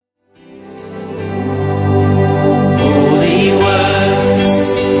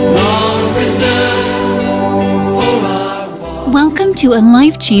to a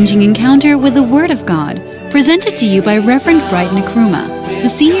life-changing encounter with the Word of God, presented to you by Reverend Bright Nkrumah, the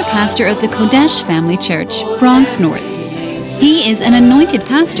senior pastor of the Kodesh Family Church, Bronx North. He is an anointed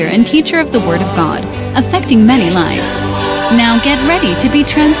pastor and teacher of the Word of God, affecting many lives. Now get ready to be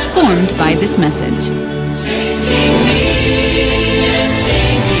transformed by this message.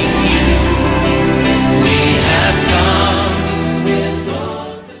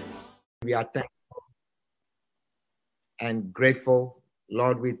 We are thankful and grateful.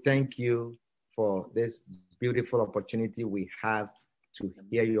 Lord, we thank you for this beautiful opportunity we have to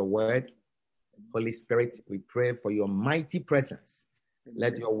hear your word. Holy Spirit, we pray for your mighty presence.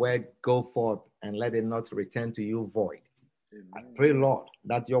 Let your word go forth and let it not return to you void. I pray, Lord,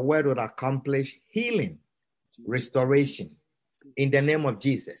 that your word would accomplish healing, restoration in the name of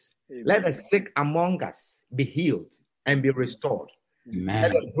Jesus. Let the sick among us be healed and be restored. Amen.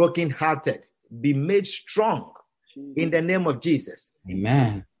 Let the brokenhearted be made strong in the name of Jesus.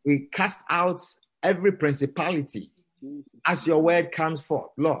 Amen. We cast out every principality as your word comes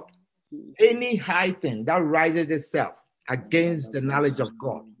forth, Lord. Any high thing that rises itself against the knowledge of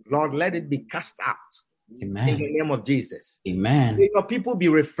God, Lord, let it be cast out. Amen. In the name of Jesus. Amen. May your people be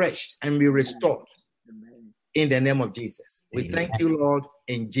refreshed and be restored in the name of Jesus. We thank you, Lord,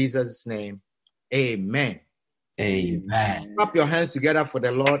 in Jesus' name. Amen. Amen. Clap your hands together for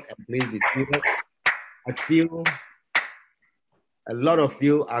the Lord and please be seated. I feel a lot of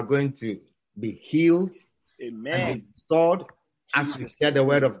you are going to be healed and be restored as you hear the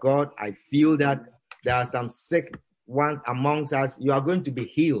word of God. I feel that there are some sick ones amongst us. You are going to be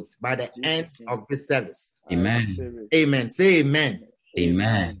healed by the end of this service. Amen. Amen. Say amen.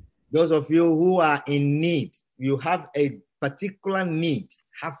 Amen. Those of you who are in need, you have a particular need,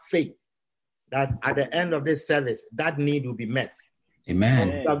 have faith that at the end of this service, that need will be met.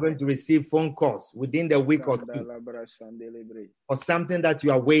 Amen. You are going to receive phone calls within the week or two or something that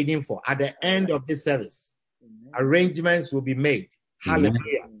you are waiting for. At the end of this service, arrangements will be made. Amen.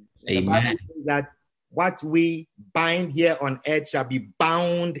 Hallelujah. The Amen. Bible says that what we bind here on earth shall be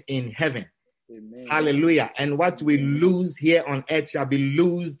bound in heaven. Amen. Hallelujah. And what we lose here on earth shall be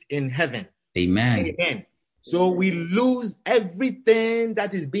loosed in heaven. Amen. Amen. So we lose everything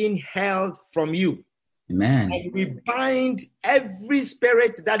that is being held from you. Amen. And we bind every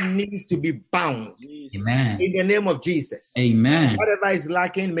spirit that needs to be bound Amen. in the name of Jesus. Amen. Whatever is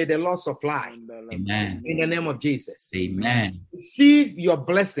lacking, may the Lord supply Amen. in the name of Jesus. Amen. Receive your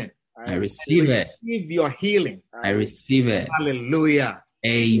blessing. I receive it. Receive your healing. I receive it. Hallelujah.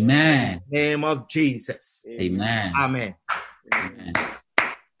 Amen. Name of Jesus. Amen. Amen. Amen.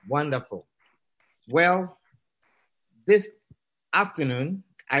 Wonderful. Well, this afternoon,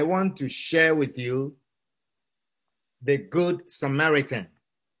 I want to share with you the Good Samaritan.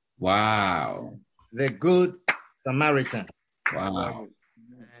 Wow. The Good Samaritan. Wow.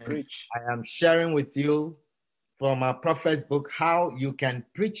 Preach. I am sharing with you from our prophet's book how you can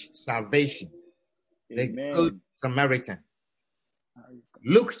preach salvation. The Amen. Good Samaritan.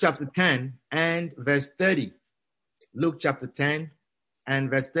 Luke chapter 10 and verse 30. Luke chapter 10 and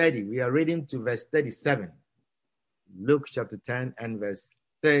verse 30. We are reading to verse 37. Luke chapter 10 and verse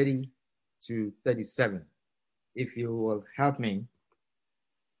 30 to 37. If you will help me.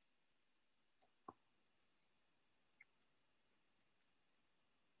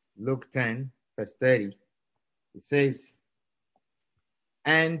 Luke 10 verse 30. It says,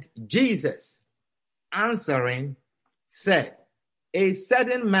 and Jesus answering said, a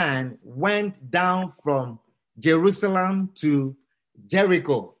certain man went down from Jerusalem to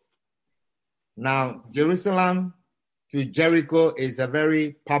Jericho. Now, Jerusalem to Jericho is a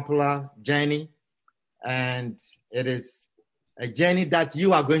very popular journey, and it is a journey that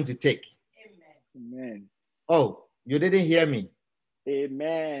you are going to take. Amen. Oh, you didn't hear me.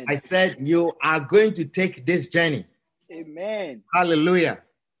 Amen. I said you are going to take this journey. Amen. Hallelujah.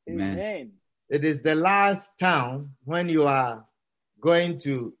 Amen. It is the last town when you are going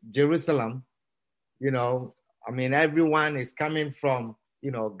to Jerusalem. You know, I mean, everyone is coming from,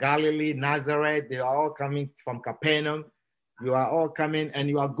 Galilee, Nazareth. They are all coming from Capernaum. You are all coming and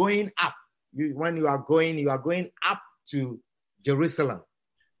you are going up. When you are going up to Jerusalem.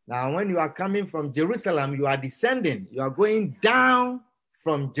 Now, when you are coming from Jerusalem, you are descending. You are going down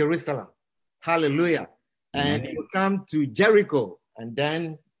from Jerusalem. Hallelujah. And you come to Jericho and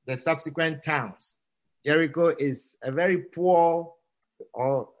then the subsequent towns. Jericho is a very poor,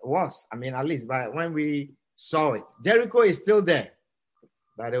 or was, at least when we saw it. Jericho is still there,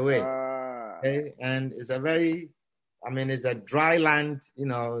 by the way. Okay? And it's it's a dry land,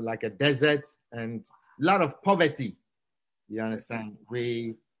 like a desert and a lot of poverty. You understand?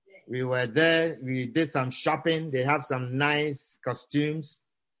 We were there. We did some shopping. They have some nice costumes,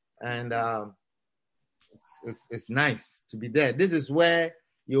 and it's nice to be there. This is where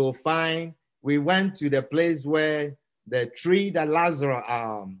you'll find. We went to the place where the tree that Lazarus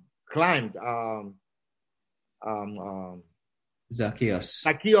climbed. Zacchaeus.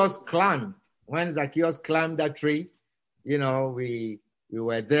 Zacchaeus climbed. When Zacchaeus climbed that tree, we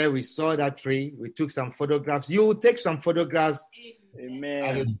were there. We saw that tree. We took some photographs. You will take some photographs. Amen.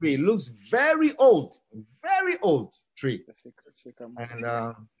 At the tree. It looks very old tree, and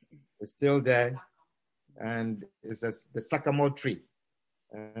it's still there. And it's the sycamore tree,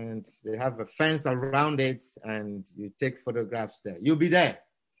 and they have a fence around it, and you take photographs there. You'll be there.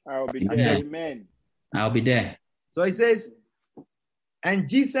 I'll be there. Amen. I'll be there. So it says, and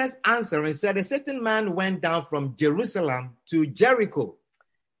Jesus answering said, a certain man went down from Jerusalem to Jericho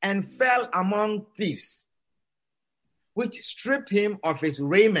and fell among thieves, which stripped him of his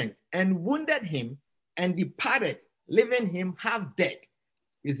raiment and wounded him and departed, leaving him half dead.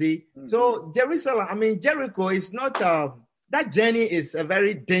 You see? Mm-hmm. So Jericho is not, that journey is a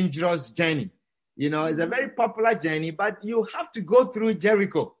very dangerous journey. It's a very popular journey, but you have to go through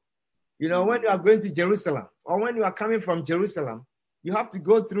Jericho. When you are going to Jerusalem or when you are coming from Jerusalem, you have to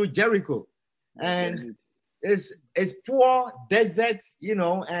go through Jericho. And it's poor desert,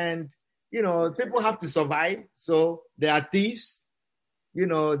 and people have to survive. So there are thieves,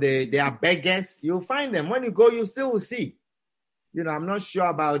 they are beggars. You'll find them. When you go, you still will see. I'm not sure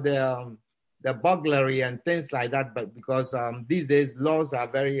about the burglary and things like that, but because these days laws are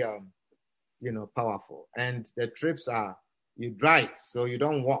very, powerful. And the trips are, you drive, so you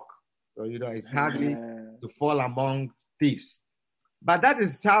don't walk. So, it's hardly to fall among thieves. But that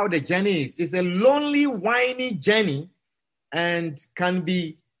is how the journey is. It's a lonely, whiny journey and can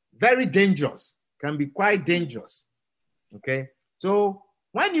be very dangerous, can be quite dangerous. Okay. So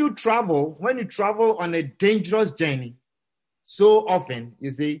when you travel on a dangerous journey, so often,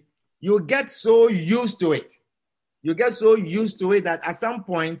 you see, you get so used to it. You get so used to it that at some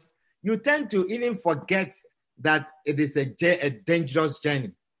point, you tend to even forget that it is a dangerous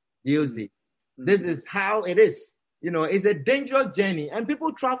journey. You see, this is how it is. It's a dangerous journey, and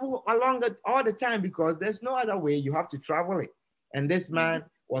people travel along it all the time because there's no other way. You have to travel it. And this man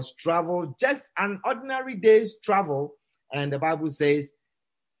was traveled, just an ordinary day's travel. And the Bible says,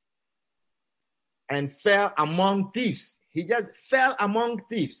 and fell among thieves. He just fell among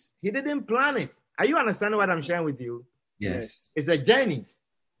thieves. He didn't plan it. Are you understanding what I'm sharing with you? Yes. It's a journey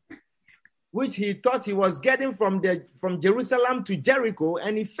which he thought he was getting from Jerusalem to Jericho,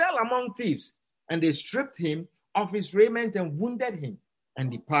 and he fell among thieves, and they stripped him of his raiment and wounded him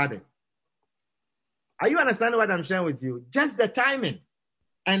and departed. Are you understanding what I'm sharing with you? Just the timing.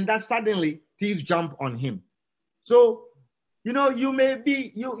 And that suddenly thieves jump on him. So, you may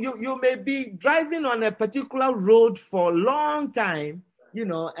be driving on a particular road for a long time,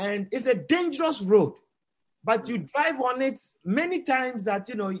 and it's a dangerous road. But you drive on it many times that,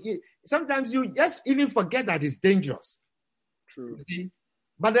 sometimes you just even forget that it's dangerous. True. You see?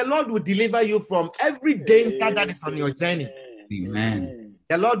 But the Lord will deliver you from every danger that is on your journey. Amen.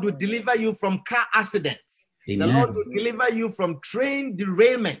 The Lord will deliver you from car accidents. Amen. The Lord will deliver you from train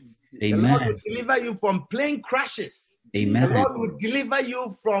derailment. Amen. The Lord will deliver you from plane crashes. Amen. The Lord will deliver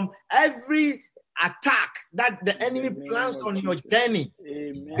you from every attack that the enemy plans on your journey.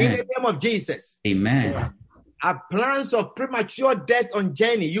 Amen. In the name of Jesus. Amen. Plans of premature death on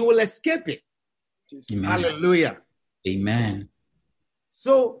journey, you will escape it. Amen. Hallelujah. Amen.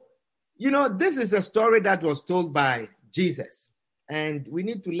 So, this is a story that was told by Jesus, and we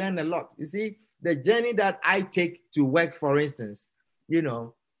need to learn a lot. You see, the journey that I take to work, for instance,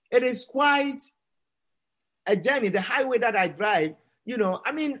 it is quite a journey. The highway that I drive,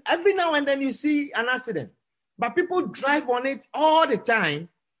 every now and then you see an accident, but people drive on it all the time,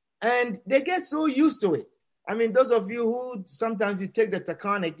 and they get so used to it. Those of you who sometimes you take the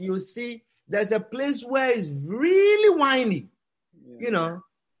Taconic, you see there's a place where it's really windy.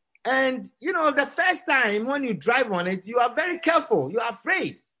 And the first time when you drive on it, you are very careful. You are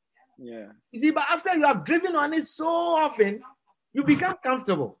afraid. Yeah. You see, but after you have driven on it so often, you become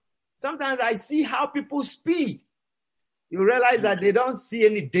comfortable. Sometimes I see how people speed. You realize that they don't see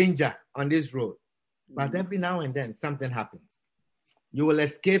any danger on this road. But every now and then something happens. You will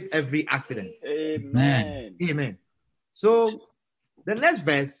escape every accident. Amen. Amen. So the next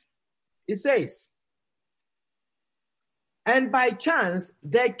verse, it says, and by chance,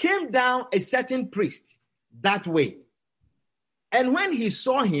 there came down a certain priest that way. And when he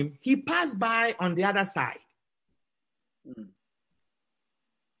saw him, he passed by on the other side.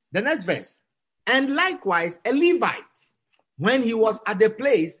 The next verse. And likewise, a Levite, when he was at the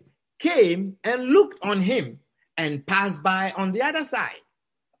place, came and looked on him and passed by on the other side.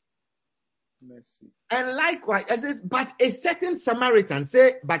 Mercy. And likewise, it says, but a certain Samaritan,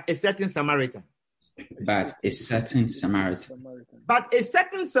 say, but a certain Samaritan. But a certain Samaritan, Samaritan. But a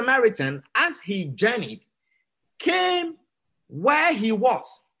certain Samaritan, as he journeyed, came where he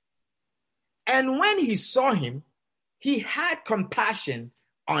was. And when he saw him, he had compassion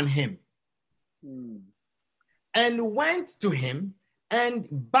on him and went to him and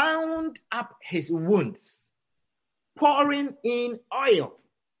bound up his wounds, pouring in oil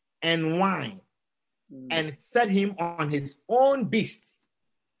and wine, and set him on his own beast,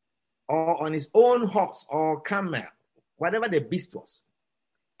 or on his own horse or camel, whatever the beast was,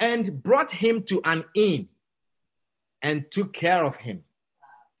 and brought him to an inn and took care of him.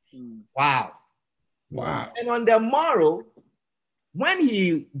 Wow. wow, And on the morrow, when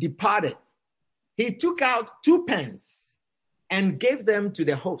he departed, he took out 2 pence and gave them to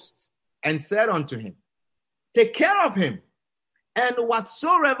the host and said unto him, take care of him, and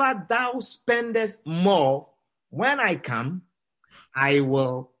whatsoever thou spendest more, when I come, I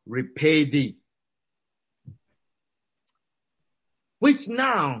will repay thee. Which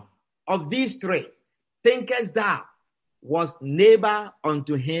now of these 3 thinkest thou was neighbor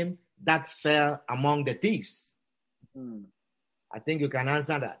unto him that fell among the thieves? I think you can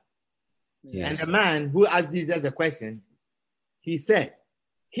answer that. yes, And the man who asked Jesus a question, he said,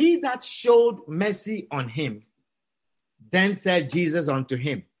 he that showed mercy on him. Then said Jesus unto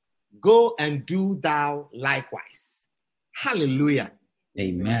him, go and do thou likewise. Hallelujah.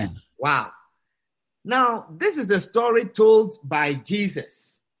 amen, Wow. Now, this is a story told by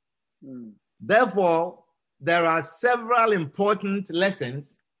Jesus. Therefore, there are several important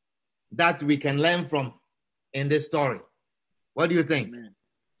lessons that we can learn from in this story. What do you think?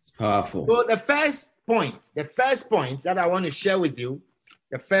 it's powerful, So the first point that I want to share with you,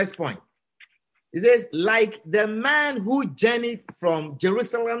 the first point, it says, like the man who journeyed from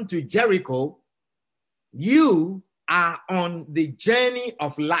Jerusalem to Jericho, you are on the journey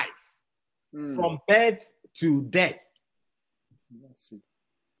of life, from birth to death. Mercy.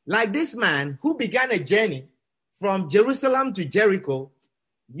 Like this man who began a journey from Jerusalem to Jericho,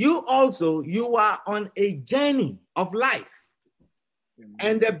 you are on a journey of life.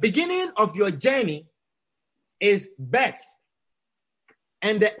 And the beginning of your journey is birth.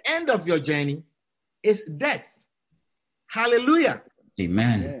 And the end of your journey is death. Hallelujah.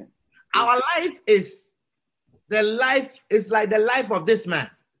 amen, Our life is like the life of this man.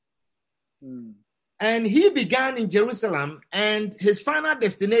 And he began in Jerusalem, and his final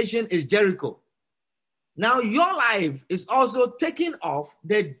destination is Jericho. Now your life is also taking off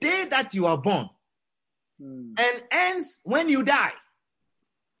the day that you are born and ends when you die.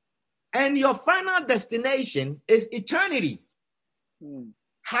 And your final destination is eternity.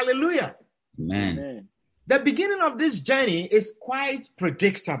 Hallelujah. amen, Amen. The beginning of this journey is quite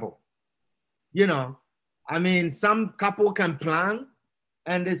predictable. You know, I mean, some couple can plan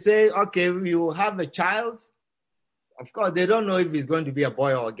and they say, okay, we will have a child. Of course, they don't know if it's going to be a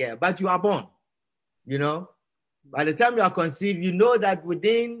boy or a girl, but you are born. You know, by the time you are conceived, you know that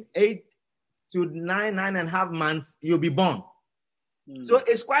within 8 to 9.5 months, you'll be born. So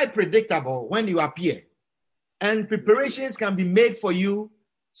it's quite predictable when you appear. And preparations can be made for you,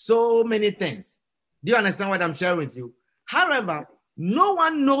 so many things. Do you understand what I'm sharing with you? However, no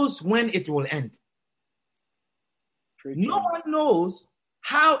one knows when it will end. No one knows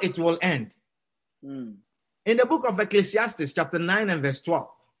how it will end. In the book of Ecclesiastes, chapter 9 and verse 12,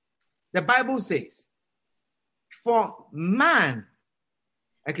 the Bible says, for man,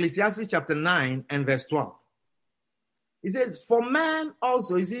 Ecclesiastes chapter 9 and verse 12, it says, for man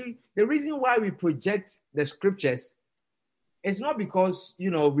also, you see, the reason why we project the scriptures is not because, you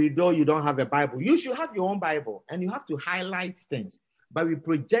know, we know you don't have a Bible. You should have your own Bible and you have to highlight things. But we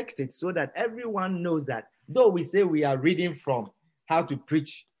project it so that everyone knows that though we say we are reading from how to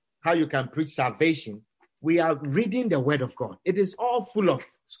preach, how you can preach salvation, we are reading the word of God. It is all full of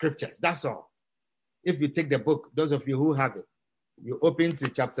scriptures. That's all. If you take the book, those of you who have it, you open to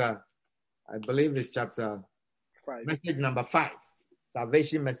chapter, I believe it's chapter 5. message number 5.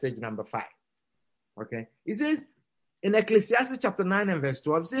 Salvation message number 5. Okay. It says in Ecclesiastes chapter 9 and verse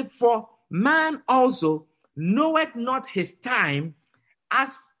 12, it says, for man also knoweth not his time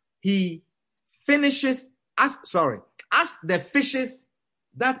as the fishes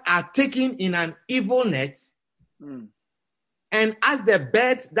that are taken in an evil net, and as the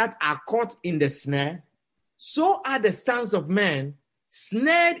birds that are caught in the snare, so are the sons of men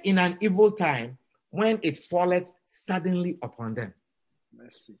snared in an evil time when it falleth suddenly upon them.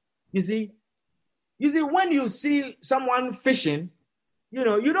 Mercy. You see, when you see someone fishing You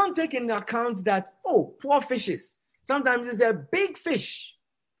know, you don't take into account that, oh, poor fishes. Sometimes it's a big fish.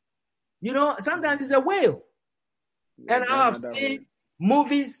 You know, sometimes it's a whale. And I have seen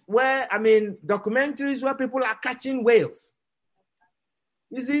movies where, documentaries where people are catching whales.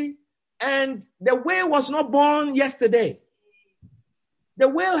 You see? And the whale was not born yesterday. The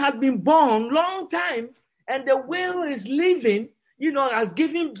whale had been born long time, and the whale is living, you know, has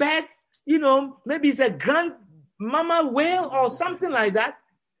given birth, you know, maybe it's a grandmama whale or something like that,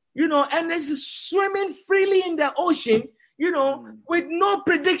 you know, and it's swimming freely in the ocean, you know, with no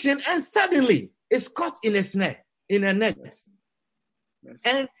prediction, and suddenly it's caught in a snare, in a net. Yes.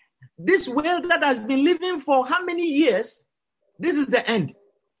 And this whale that has been living for how many years, this is the end.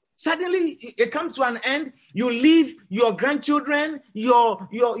 Suddenly it comes to an end. You leave your grandchildren, your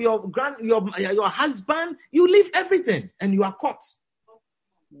husband, you leave everything, and you are caught.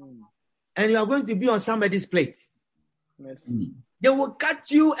 And you are going to be on somebody's plate. Yes. They will cut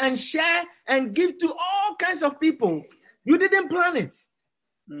you and share and give to all kinds of people. You didn't plan it.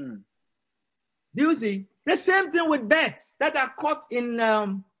 Do you see? The same thing with birds that are caught in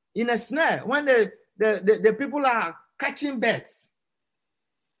a snare when the people are catching birds.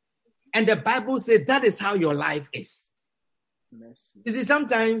 And the Bible says that is how your life is. Yes. You see,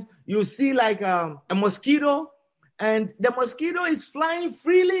 sometimes you see like a mosquito, and the mosquito is flying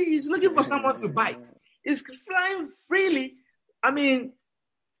freely. He's looking for someone to bite. It's flying freely,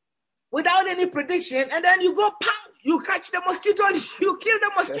 without any prediction. And then you go, pow, you catch the mosquito and you kill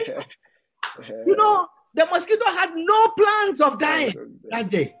the mosquito. You know, the mosquito had no plans of dying that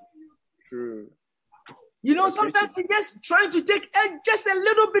day. True. You know, sometimes it's just trying to take just a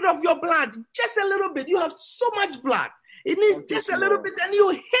little bit of your blood, just a little bit. You have so much blood. It needs just a little bit, and you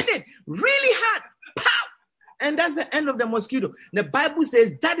hit it really hard. Pow! And that's the end of the mosquito. The Bible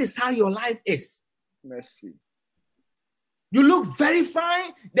says that is how your life is. Mercy. You look very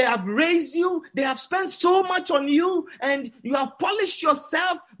fine. They have raised you. They have spent so much on you, and you have polished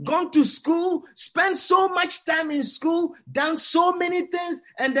yourself, gone to school, spent so much time in school, done so many things,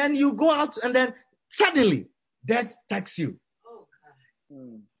 and then you go out, and then suddenly, death takes you.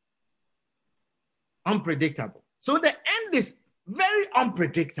 Unpredictable. So the end is very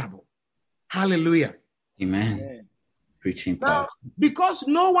unpredictable. Hallelujah. Amen. Preaching Now, power. because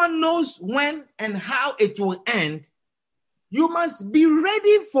no one knows when and how it will end, you must be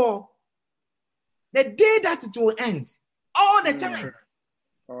ready for the day that it will end. All the time.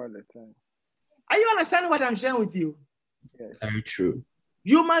 All the time. Are you understanding what I'm sharing with you? Yes. Very true.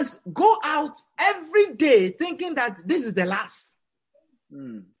 You must go out every day thinking that this is the last.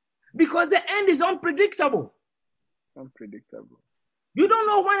 Because the end is unpredictable. Unpredictable. You don't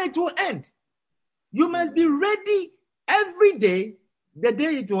know when it will end. You must be ready every day, the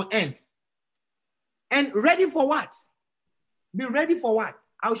day it will end. And ready for what? Be ready for what?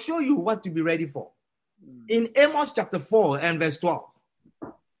 I'll show you what to be ready for. In Amos chapter 4 and verse 12.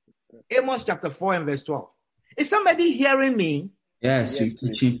 Amos chapter 4 and verse 12. Is somebody hearing me? Yes, you're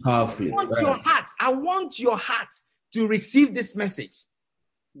teaching powerfully. I want your heart to receive this message.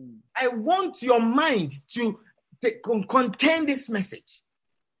 I want your mind to contain this message.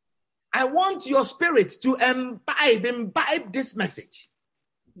 I want your spirit to imbibe this message.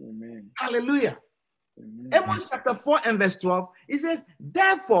 Amen. Hallelujah. Amen. Amos chapter 4 and verse 12, it says,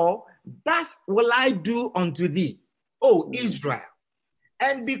 therefore, thus will I do unto thee, O Israel.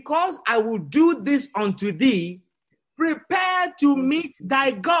 And because I will do this unto thee, prepare to meet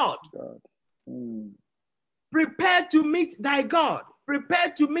thy God. Prepare to meet thy God.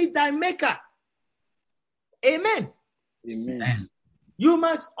 Prepare to meet thy maker. Amen. Amen. You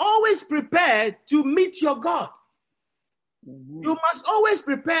must always prepare to meet your God. You must always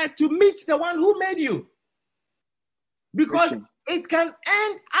prepare to meet the one who made you. Because it can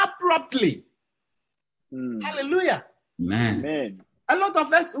end abruptly. Hallelujah. Amen. Amen. A lot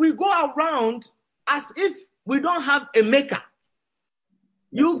of us, we go around as if we don't have a maker.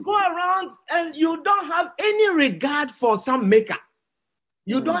 You go around and you don't have any regard for some maker.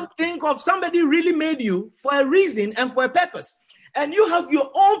 You don't think of somebody really made you for a reason and for a purpose. And you have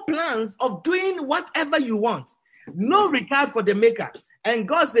your own plans of doing whatever you want. No regard for the maker. And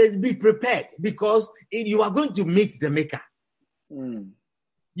God says, be prepared because you are going to meet the maker.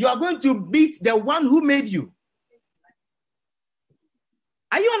 You are going to meet the one who made you.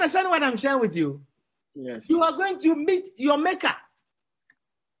 Are you understanding what I'm sharing with you? Yes. You are going to meet your maker.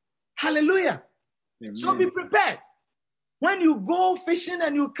 Hallelujah. Amen. So be prepared. When you go fishing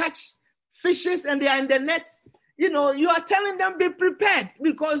and you catch fishes and they are in the net, you know, you are telling them be prepared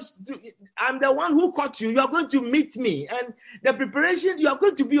because I'm the one who caught you. You are going to meet me. And the preparation, you are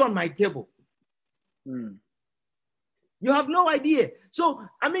going to be on my table. You have no idea. So,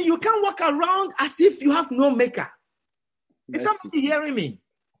 I mean, you can't walk around as if you have no maker. Is somebody hearing me?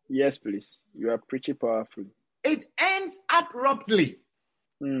 Yes, please. You are preaching powerfully. It ends abruptly.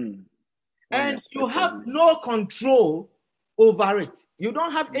 And you have no control over it. You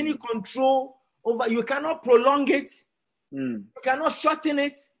don't have any control over, you cannot prolong it. You cannot shorten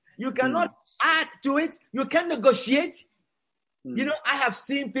it. You cannot add to it. You can't negotiate. You know, I have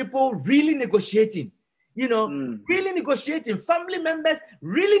seen people really negotiating. You know, really negotiating. Family members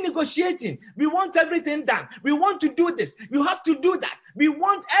really negotiating. We want everything done. We want to do this. You have to do that. We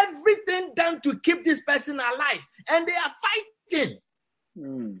want everything done to keep this person alive. And they are fighting.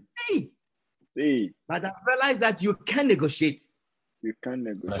 Hey. But I realized that you can negotiate. You can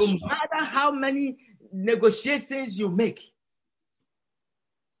negotiate. No matter how many negotiations you make,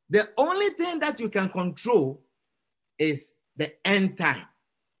 the only thing that you can control is the end time.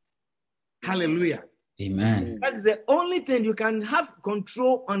 Hallelujah. Amen. That is the only thing you can have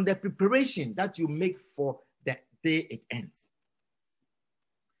control on, the preparation that you make for the day it ends.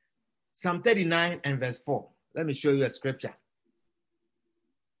 Psalm 39 and verse 4. Let me show you a scripture.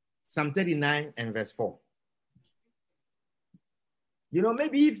 Psalm 39 and verse 4. You know,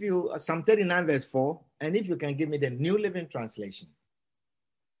 maybe if you, Psalm 39 verse 4, and if you can give me the New Living Translation,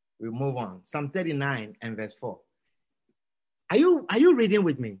 we'll move on. Psalm 39 and verse 4. Are you reading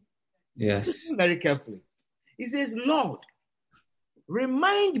with me? Yes. Listen very carefully. He says, Lord,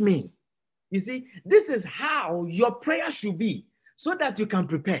 remind me. You see, this is how your prayer should be, so that you can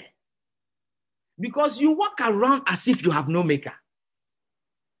prepare. Because you walk around as if you have no maker.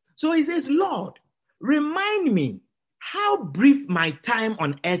 So he says, Lord, remind me how brief my time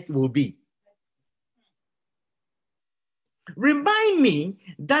on earth will be. Remind me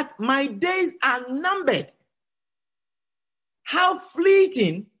that my days are numbered. How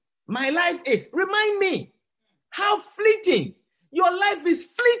fleeting my life is. Remind me how fleeting. Your life is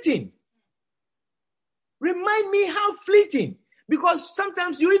fleeting. Remind me how fleeting. Because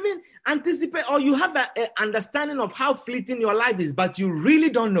sometimes you even anticipate, or you have an understanding of how fleeting your life is, but you really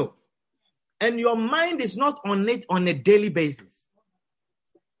don't know. And your mind is not on it on a daily basis.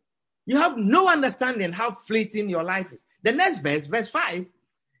 You have no understanding how fleeting your life is. The next verse, verse 5,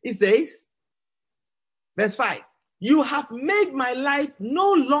 it says, verse 5, you have made my life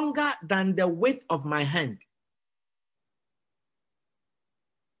no longer than the width of my hand.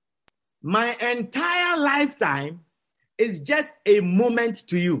 My entire lifetime is just a moment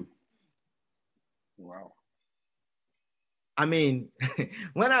to you. Wow. I mean,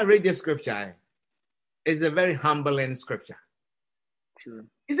 when I read this scripture, it's a very humbling scripture. True.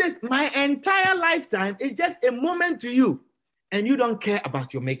 It says, my entire lifetime is just a moment to you, and you don't care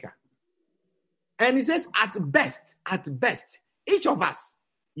about your maker. And it says, at best, each of us,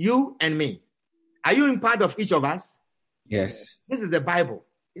 you and me. Are you in part of each of us? Yes. This is the Bible.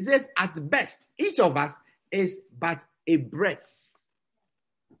 It says, at best, each of us is but a breath.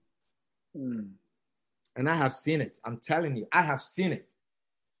 And I have seen it. I'm telling you, I have seen it.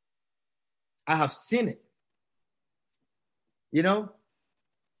 I have seen it. You know,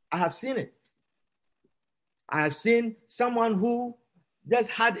 I have seen it. I have seen someone who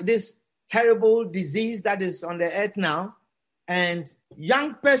just had this terrible disease that is on the earth now, and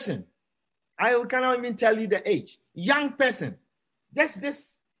young person, I cannot even tell you the age, young person, just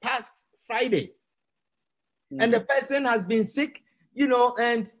this past Friday, and the person has been sick, you know,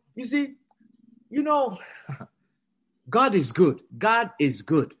 and you see, you know, God is good. God is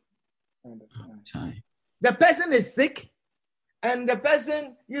good. The person is sick, and the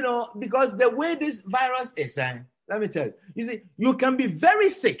person, you know, because the way this virus is, let me tell you, you see, you can be very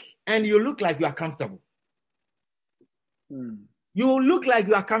sick and you look like you are comfortable. You look like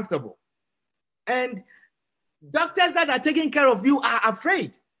you are comfortable. And doctors that are taking care of you are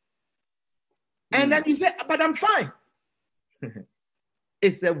afraid. And then you say, but I'm fine.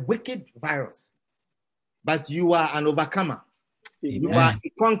 It's a wicked virus. But you are an overcomer. Amen. You are a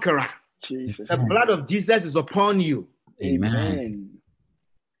conqueror. Jesus. The blood of Jesus is upon you. Amen.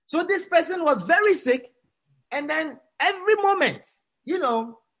 So this person was very sick. And then every moment, you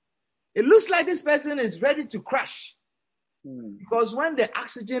know, it looks like this person is ready to crash. Because when the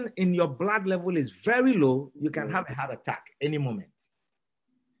oxygen in your blood level is very low, you can have a heart attack any moment.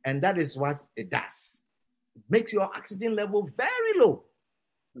 And that is what it does. It makes your oxygen level very low.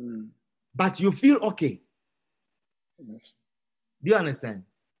 But you feel okay. Yes. Do you understand?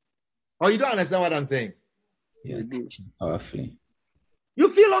 Or you don't understand what I'm saying? Yeah, teaching powerfully. You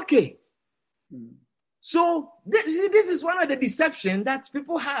feel okay. So this is one of the deceptions that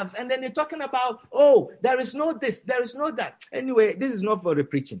people have. And then they're talking about, oh, there is no this, there is no that. Anyway, this is not for the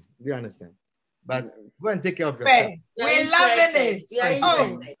preaching. Do you understand? But go and take care of yourself. We're loving it.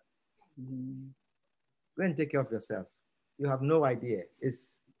 Oh. Go and take care of yourself. You have no idea.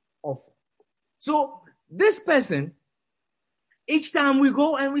 It's awful. So this person, each time we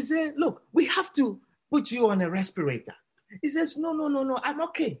go and we say, look, we have to put you on a respirator. He says, no, I'm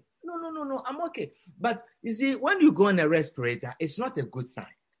okay. No, I'm okay. But you see, when you go on a respirator, it's not a good sign.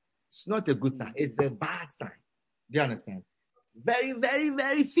 It's not a good sign. It's a bad sign. Do you understand? Very, very,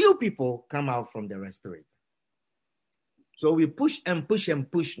 very few people come out from the respirator. So we push and push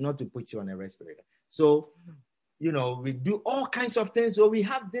and push not to put you on a respirator. So, we do all kinds of things. So we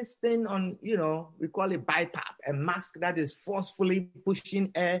have this thing on, we call it BiPAP, a mask that is forcefully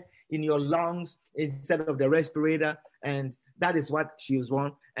pushing air in your lungs instead of the respirator. And that is what she was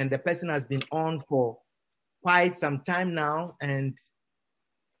on. And the person has been on for quite some time now and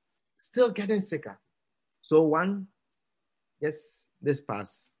still getting sicker. So this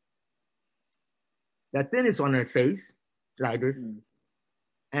pass. The thing is on her face, like this.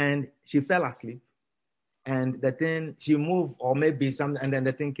 And she fell asleep. And the thing, she moved or maybe something, and then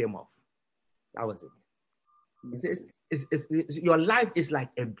the thing came off. That was it. It's your life is like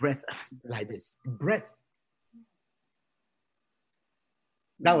a breath, like this. Breath.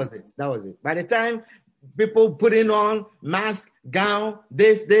 That was it. By the time people putting on mask, gown,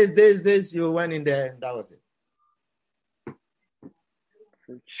 this, you went in there, that was it.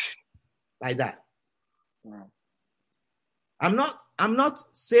 Like that. Wow. I'm not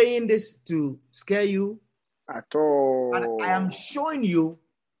saying this to scare you at all. But I am showing you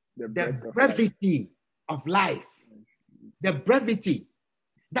the brevity of life. The brevity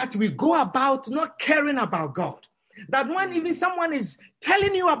that we go about not caring about God. That when even someone is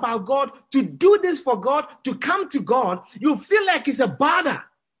telling you about God, to do this for God, to come to God, you feel like it's a bother.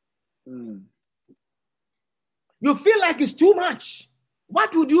 You feel like it's too much.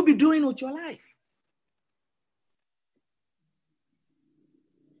 What would you be doing with your life?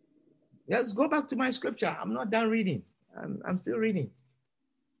 Let's go back to my scripture. I'm not done reading. I'm still reading.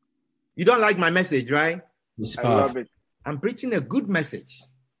 You don't like my message, right? I love it. I'm preaching a good message.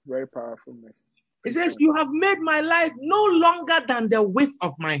 Very powerful message. It says, you have made my life no longer than the width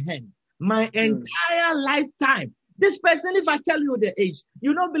of my hand. My entire lifetime. This person, if I tell you the age,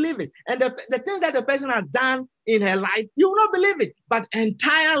 you don't believe it. And the things that the person has done in her life, you will not believe it. But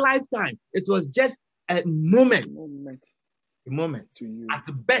entire lifetime, it was just a moment. A moment. To you. At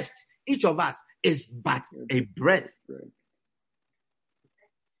the best, each of us is but a breath.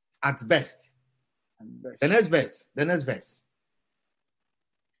 At best. The next verse.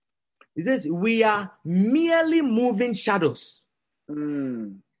 It says, we are merely moving shadows.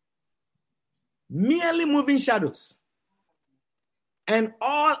 Merely moving shadows. And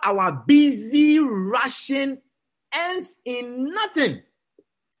all our busy rushing ends in nothing.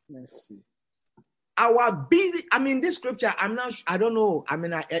 Let's see. This scripture, I don't know.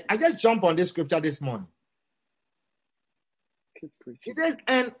 I just jumped on this scripture this morning. It says,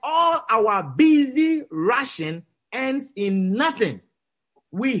 and all our busy rushing ends in nothing.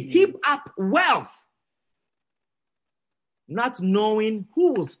 We heap up wealth, not knowing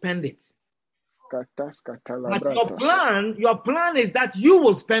who will spend it. But your plan is that you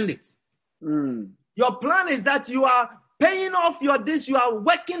will spend it. Your plan is that you are paying off you are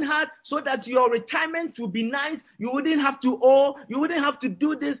working hard so that your retirement will be nice. You wouldn't have to owe, you wouldn't have to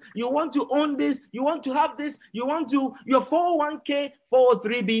do this. You want to own this, you want to have this, you want to, your 401k,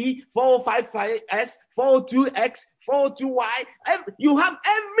 403b, 405s, 402x, 402y, you have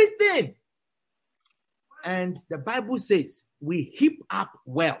everything. And the Bible says, we heap up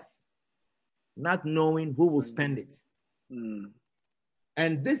wealth, not knowing who will spend it.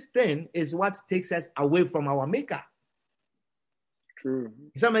 And this thing is what takes us away from our Maker. True.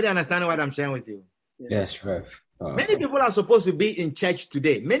 Somebody understand what I'm sharing with you? Yes, right. Many people are supposed to be in church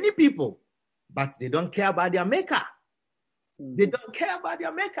today. Many people, but they don't care about their Maker. They don't care about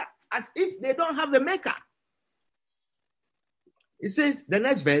their Maker, as if they don't have a Maker. It says, the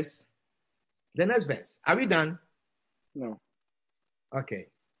next verse. Are we done? No. Okay.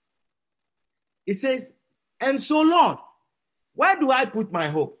 It says, and so, Lord, where do I put my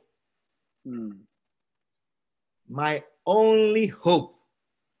hope? My only hope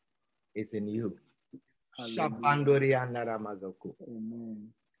is in you.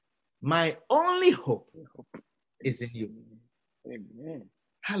 My only hope is in you. Amen.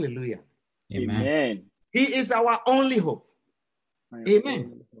 Hallelujah. Amen. He is our only hope.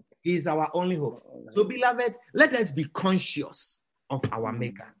 Amen. He is our only hope. So, beloved, let us be conscious of our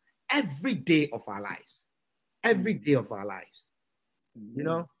Maker every day of our lives. Every day of our lives. You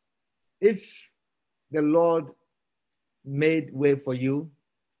know, if the Lord made way for you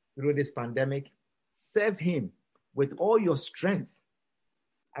through this pandemic, serve him with all your strength.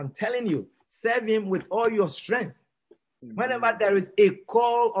 I'm telling you, serve him with all your strength. Whenever there is a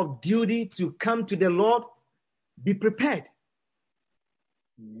call of duty to come to the Lord, be prepared.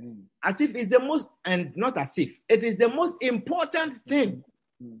 As if it's the most, and not as if, it is the most important thing.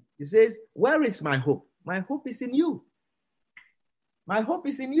 He says, where is my hope? My hope is in you. My hope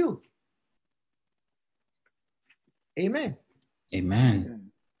is in you. Amen.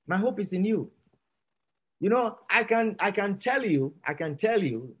 Amen. My hope is in you. You know, I can tell you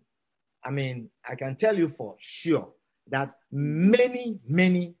for sure that many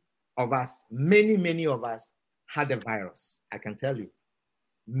of us had the virus. I can tell you.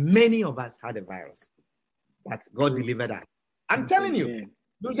 Many of us had a virus, but God delivered us. I'm telling you,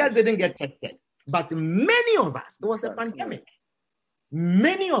 you just didn't get tested. But many of us, it was a pandemic.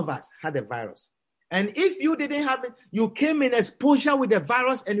 Many of us had a virus. And if you didn't have it, you came in exposure with the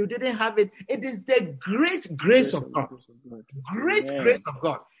virus and you didn't have it. It is the great grace of God. Great grace of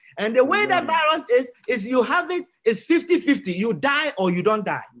God. And the way that virus is you have it, it's 50-50. You die or you don't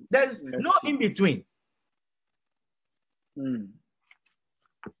die. There's no in between.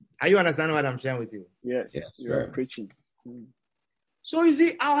 Are you understanding what I'm sharing with you? Yes, you are preaching. So you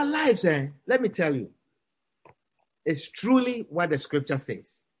see, our lives, let me tell you, it's truly what the scripture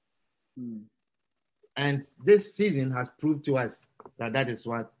says. And this season has proved to us that that is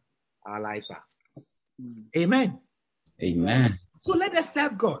what our lives are. Amen. Amen. So let us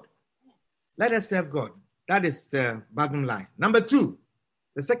serve God. Let us serve God. That is the bottom line. Number 2,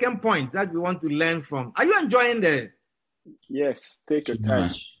 the second point that we want to learn from. Are you enjoying the? Yes, take your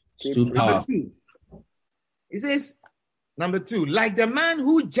time. Number 2. It says, number 2, like the man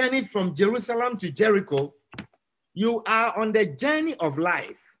who journeyed from Jerusalem to Jericho, you are on the journey of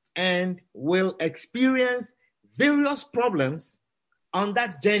life and will experience various problems on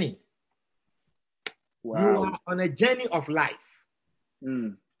that journey. Wow. You are on a journey of life.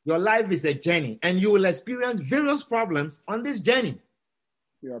 Your life is a journey, and you will experience various problems on this journey.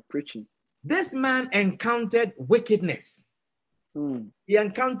 You are preaching. This man encountered wickedness. He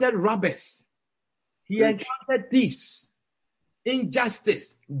encountered robbers. He encountered thieves,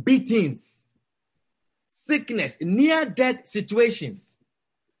 injustice, beatings, sickness, near-death situations.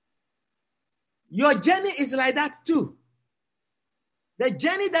 Your journey is like that too. The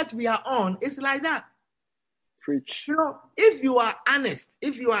journey that we are on is like that. Preach. You know, if you are honest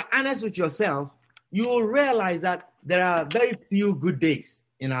with yourself, you will realize that there are very few good days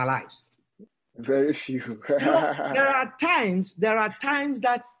in our lives. Very few. You know, there are times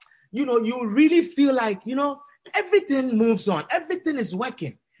that, you know, you really feel like, you know, everything moves on. Everything is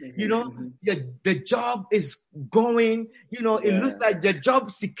working. You know, the job is going, you know, it looks like the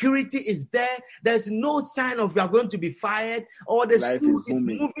job security is there. There's no sign of you are going to be fired, or the school is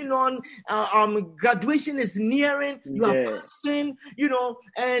moving on. Graduation is nearing. You are passing, you know,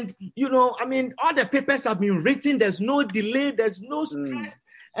 and, you know, I mean, all the papers have been written. There's no delay. There's no stress,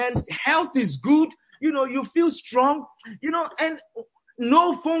 and health is good. You know, you feel strong, you know, and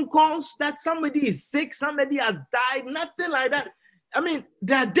no phone calls that somebody is sick, somebody has died, nothing like that. I mean,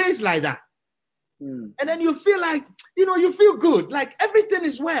 there are days like that. And then you feel like, you know, you feel good, like everything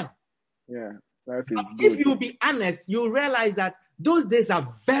is well. Yeah, life is but good. If you be honest, you'll realize that those days are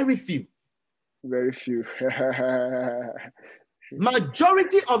very few. Very few.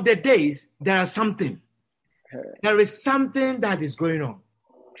 Majority of the days, there are something. There is something that is going on.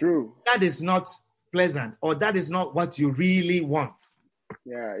 True. That is not pleasant, or that is not what you really want.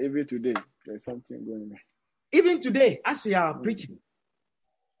 Yeah, even today, there's something going on. Even today, as we are preaching,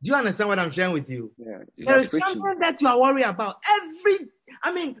 do you understand what I'm sharing with you? Yeah, there is something that you are worried about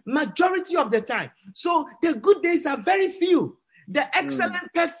majority of the time. So the good days are very few. The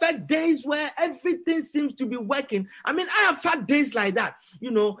excellent, perfect days where everything seems to be working. I mean, I have had days like that.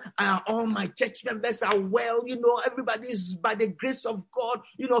 You know, all my church members are well. You know, everybody is, by the grace of God,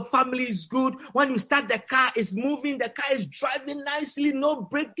 you know, family is good. When you start, the car is moving. The car is driving nicely. No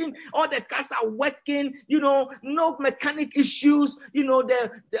braking. All the cars are working. You know, no mechanic issues. You know,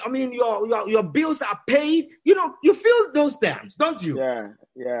 your bills are paid. You know, you feel those terms, don't you?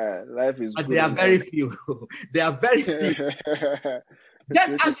 Yeah, life is but good. They are very few. They are very few.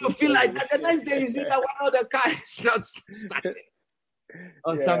 Just as you feel like that, the next day you see that one of the car is not starting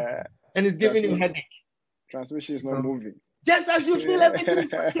or something, and it's giving you headache. Transmission is not moving. Just as you feel everything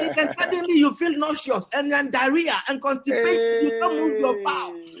is okay, then suddenly you feel nauseous, and then diarrhea and constipation. You don't move your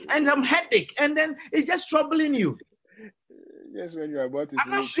bowel, and some headache, and then it's just troubling you. Yes, when you are about to I'm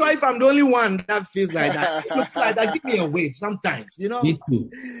not sure if I'm the only one that feels like that. You feel like that. Give me a wave sometimes, you know. Me too.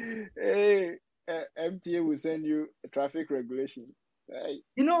 Hey, MTA will send you a traffic regulation.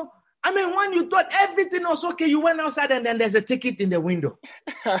 You know, I mean, when you thought everything was okay, you went outside and then there's a ticket in the window.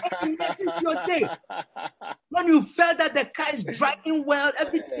 And this is your day. When you felt that the car is driving well,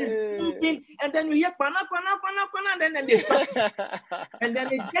 everything is moving, and then you hear pana, and then they stop. And then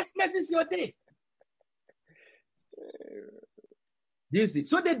it just messes your day. Do you see?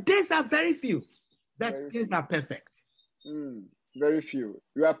 So the days are very few that things are perfect. Very few.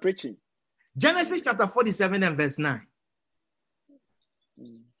 You are preaching. Genesis chapter 47 and verse 9.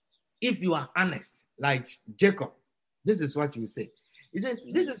 If you are honest, like Jacob, this is what you say. He said,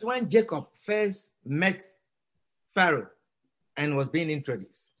 this is when Jacob first met Pharaoh and was being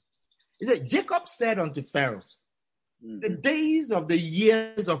introduced. He said, Jacob said unto Pharaoh, the days of the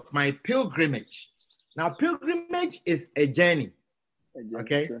years of my pilgrimage. Now, pilgrimage is a journey.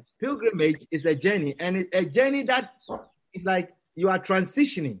 Okay? Sure. Pilgrimage is a journey, and it's a journey that is like you are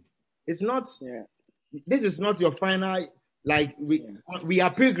transitioning. It's not, this is not your final, like we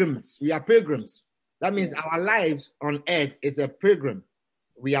are pilgrims. We are pilgrims. That means our lives on earth is a pilgrim.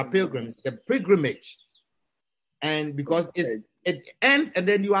 We are pilgrims, the pilgrimage. And because it ends and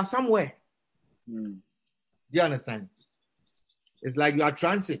then you are somewhere. Do you understand? It's like you are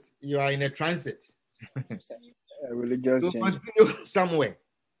transit. You are in a transit. A religious you journey. Continue somewhere.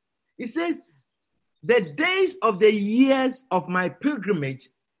 It says, the days of the years of my pilgrimage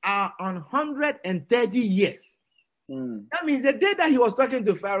are 130 years. That means the day that he was talking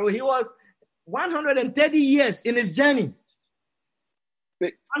to Pharaoh, he was 130 years in his journey.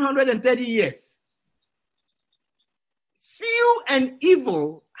 130 years. Few and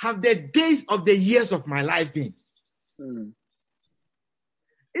evil have the days of the years of my life been.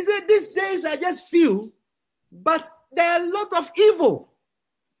 He said, these days are just few, but there are a lot of evil.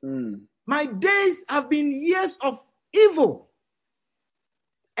 My days have been years of evil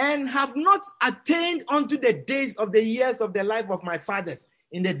and have not attained unto the days of the years of the life of my fathers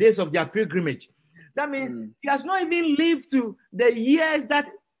in the days of their pilgrimage. That means he has not even lived to the years that,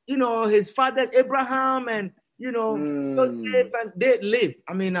 his fathers, Abraham and, Joseph, and they lived.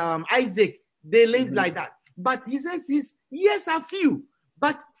 I mean, Isaac, they lived like that. But he says his years are few,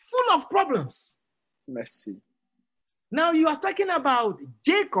 but full of problems. Mercy. Now you are talking about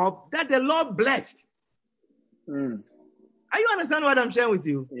Jacob that the Lord blessed. Are you understand what I'm sharing with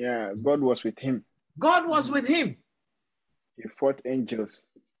you? Yeah, God was with him. God was with him. He fought angels,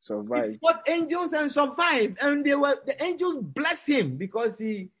 survived. He fought angels and survived. And the angels blessed him because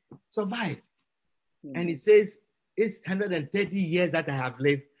he survived. And he says, it's 130 years that I have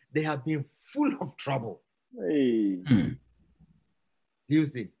lived. They have been full of trouble. Hey. Do you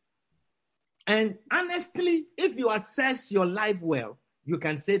see? And honestly, if you assess your life well, you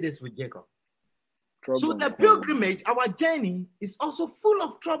can say this with Jacob. So the pilgrimage, our journey, is also full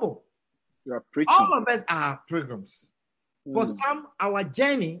of trouble. You are preaching. All of us are pilgrims. For some, our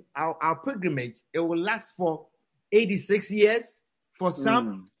journey, our pilgrimage, it will last for 86 years. For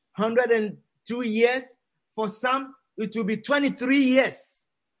some, 102 years. For some, it will be 23 years.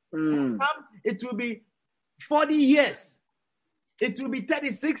 For some, it will be 40 years. It will be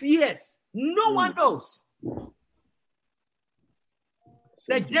 36 years. No one knows.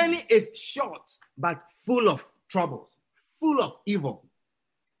 The journey is short, but full of troubles, full of evil.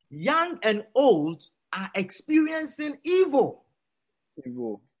 Young and old are experiencing evil. Hey.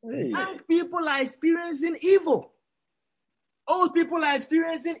 Young people are experiencing evil. Old people are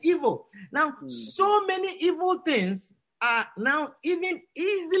experiencing evil. Now, so many evil things are now even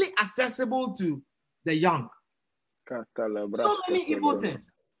easily accessible to the young. So many evil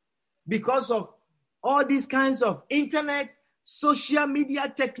things. Because of all these kinds of internet, social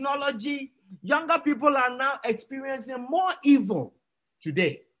media, technology, younger people are now experiencing more evil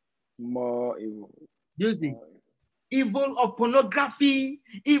today. More evil. You see, evil of pornography,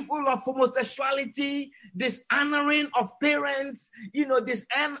 evil of homosexuality, dishonoring of parents,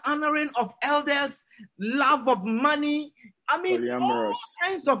 dishonoring of elders, love of money. I mean, all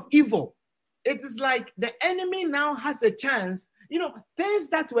kinds of evil. It is like the enemy now has a chance, things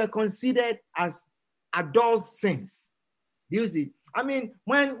that were considered as adult sins. You see, I mean,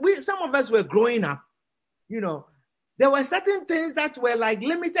 when some of us were growing up, there were certain things that were like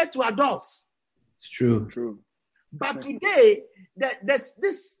limited to adults. It's true. But today,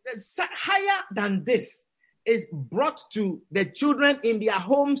 this higher than this is brought to the children in their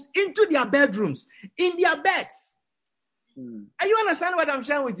homes, into their bedrooms, in their beds. Are you understand what I'm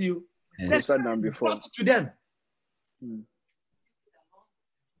sharing with you? Yes. Brought to them.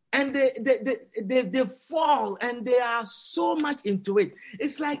 And they fall and they are so much into it.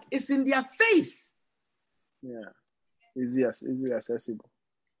 It's like it's in their face. Yeah. Easily accessible.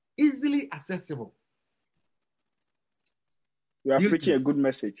 Easily accessible. You are You- preaching a good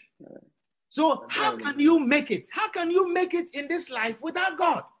message. So how can you make it? How can you make it in this life without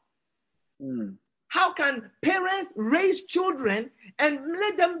God? Mm. How can parents raise children and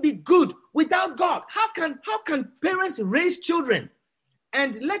let them be good without God? How can parents raise children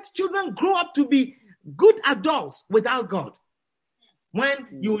and let children grow up to be good adults without God? When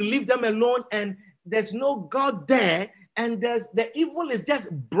you leave them alone and there's no God there, and the evil is just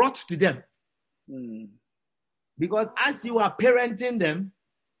brought to them. Mm. Because as you are parenting them,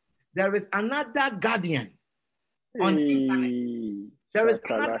 there is another guardian on internet. Hey, There is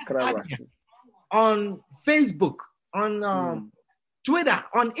Sakala another Kravasi. guardian on Facebook, on Twitter,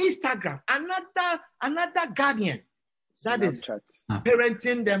 on Instagram. Another guardian that is Snapchat.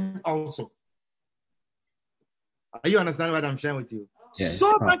 parenting them also. Are you understanding what I'm sharing with you? Yes.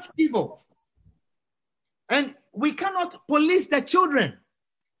 So much evil. And we cannot police the children.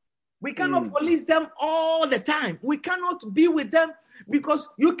 We cannot police them all the time. We cannot be with them because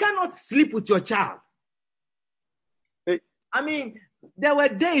you cannot sleep with your child. Hey. I mean, there were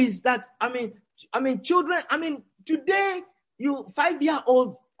days that, children, today,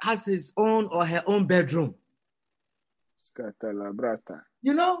 5-year-old has his own or her own bedroom. Skatala Brata.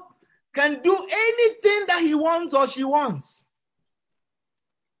 Can do anything that he wants or she wants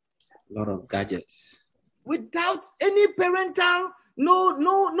A lot of gadgets. without any parental.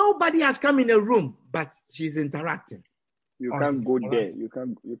 Nobody has come in a room, but she's interacting. You Or can't he's go there.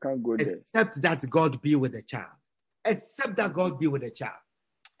 interacting. You can't go there. Except that God be with the child. Except that God be with the child.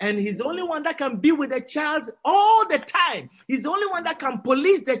 And he's the only one that can be with the child all the time. He's the only one that can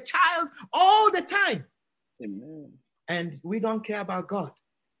police the child all the time. Amen. And we don't care about God.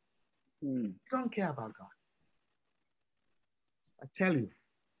 Mm. We don't care about God. I tell you.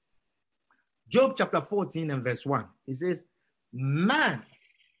 Job chapter 14 and verse 1. He says, man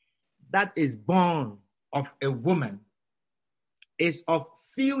that is born of a woman is of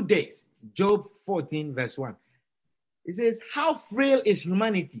few days. Job 14 verse 1. It says, how frail is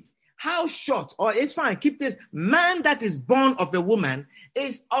humanity? How short, or it's fine, keep this. Man that is born of a woman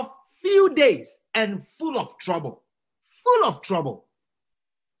is of few days and full of trouble. Full of trouble.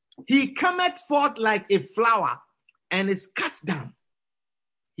 He cometh forth like a flower and is cut down.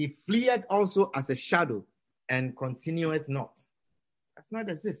 He fleeth also as a shadow and continueth not. Does not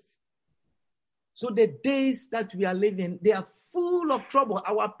exist. So the days that we are living, they are full of trouble.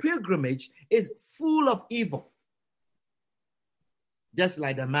 Our pilgrimage is full of evil. Just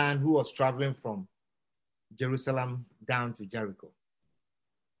like the man who was traveling from Jerusalem down to Jericho.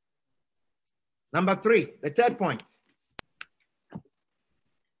 Number 3, the third point.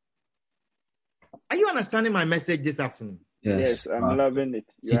 Are you understanding my message this afternoon? Yes, I'm loving it.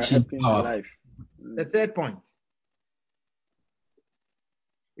 You are Teaching helping my power. life. The third point.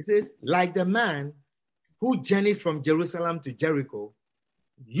 It says, like the man who journeyed from Jerusalem to Jericho,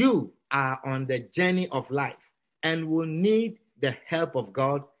 you are on the journey of life and will need the help of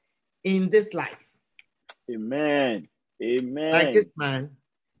God in this life. Amen. Amen. Like this man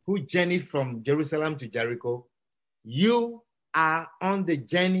who journeyed from Jerusalem to Jericho, you are on the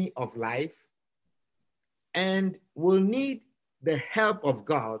journey of life and will need the help of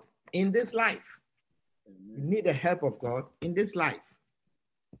God in this life. You need the help of God in this life.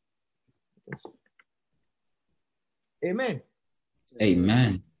 Amen.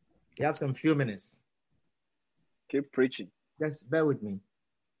 Amen. You have some few minutes. Keep preaching. Just bear with me.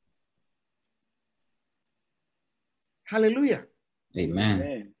 Hallelujah. Amen.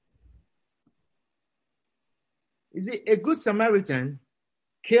 Amen. You see, a good Samaritan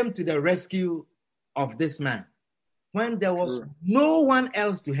came to the rescue of this man when there was True. no one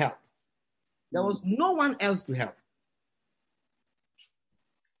else to help. There was no one else to help.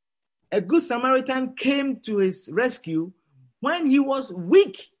 A good Samaritan came to his rescue when he was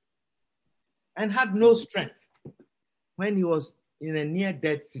weak and had no strength, when he was in a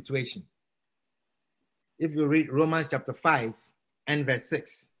near-death situation. If you read Romans chapter 5 and verse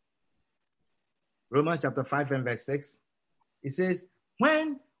 6, Romans chapter 5 and verse 6, it says,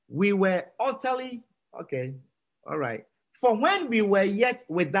 when we were utterly, for when we were yet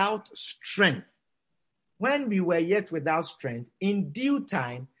without strength, in due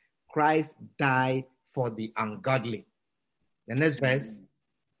time, Christ died for the ungodly. The next verse,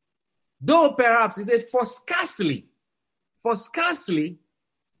 though perhaps, he said, for scarcely,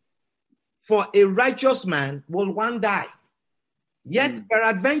 for a righteous man will one die. Yet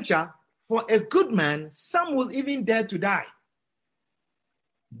peradventure, for a good man, some will even dare to die.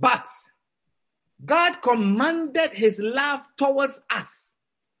 But God commanded his love towards us,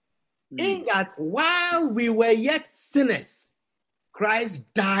 in that while we were yet sinners,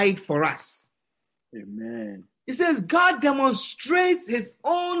 Christ died for us. Amen. It says, God demonstrates his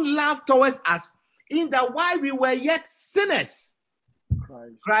own love towards us in that while we were yet sinners,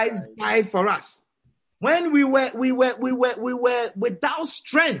 Christ died for us. When we were without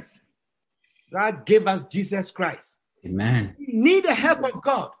strength, God gave us Jesus Christ. Amen. We need the help of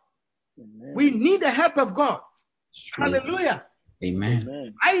God. Amen. We need the help of God. True. Hallelujah. Amen.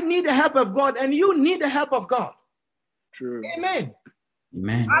 Amen. I need the help of God, and you need the help of God. True. Amen.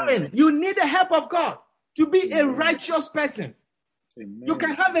 Amen. Amen. You need the help of God to be a righteous person. Amen. You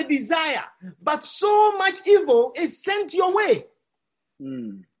can have a desire, but so much evil is sent your way.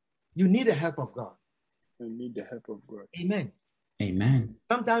 Mm. You need the help of God. We need the help of God. Amen. Amen.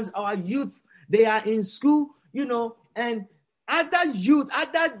 Sometimes our youth, they are in school, and other youth,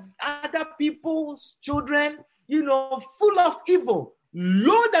 other people's children, full of evil,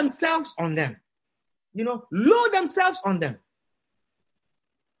 load themselves on them. Load themselves on them.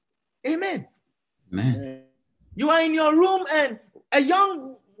 Amen. Amen. You are in your room and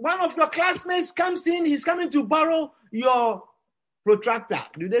one of your classmates comes in. He's coming to borrow your protractor.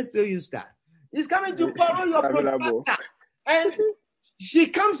 Do they still use that? He's coming to borrow your protractor. And she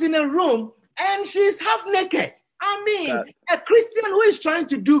comes in a room and she's half naked. I mean, a Christian who is trying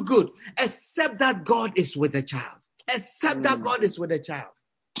to do good, except that God is with the child. Except that God is with the child.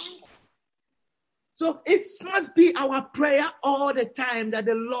 So it must be our prayer all the time that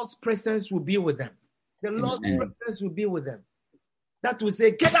the Lord's presence will be with them. The Lord's presence will be with them. That will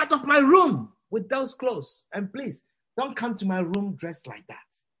say, get out of my room with those clothes. And please, don't come to my room dressed like that.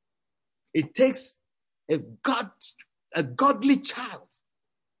 It takes a godly child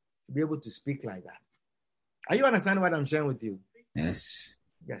to be able to speak like that. Are you understanding what I'm sharing with you? Yes.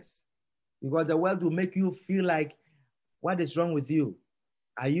 Yes. Because the world will make you feel like, what is wrong with you?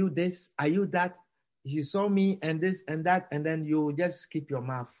 Are you this? Are you that? You saw me and this and that, and then you just keep your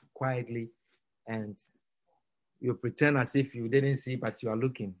mouth quietly and you pretend as if you didn't see, but you are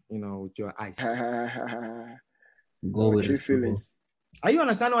looking, with your eyes. Go with it. Feelings. Are you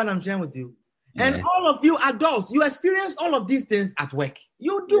understanding what I'm sharing with you? Yeah. And all of you adults, you experience all of these things at work.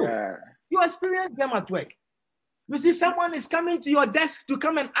 You do. Yeah. You experience them at work. You see, someone is coming to your desk to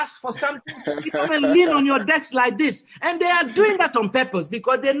come and ask for something. You come and lean on your desk like this. And they are doing that on purpose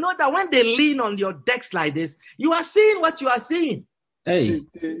because they know that when they lean on your desk like this, you are seeing what you are seeing. Hey.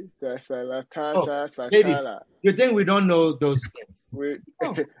 Oh, ladies, you think we don't know those things?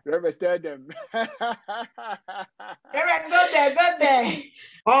 Reverend, tell them. Reverend, go there.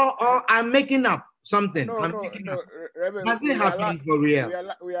 Or I'm making up something. No, Reverend, Does it happen for real?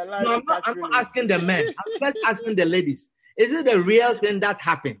 We are allowed No, I'm not asking the men. I'm just asking the ladies. Is it a real thing that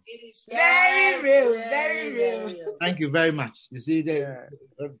happens? Very real, very real. Thank you very much. You see,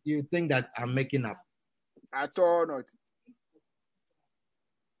 you think that I'm making up. At all not.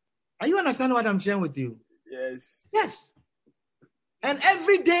 Are you understanding what I'm sharing with you? Yes. Yes. And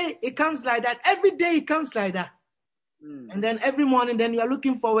every day it comes like that. Every day it comes like that. And then every morning, then you are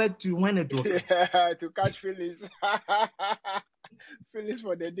looking forward to when it will come. To catch feelings. Feelings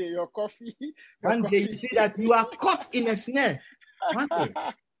for the day, your coffee. One day you see that you are caught in a snare. One day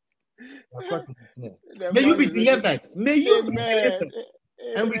you are caught in a snare. May you be delivered. May you be delivered.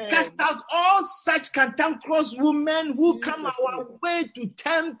 And we cast out all such cantankerous women who come our way to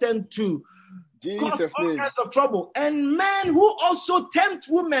tempt and to cause all kinds of trouble. And men who also tempt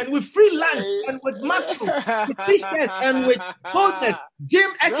women with free lunch and with muscle, with t-shirts and with boldness,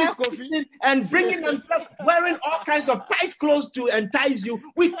 gym exercises and bringing themselves, wearing all kinds of tight clothes to entice you.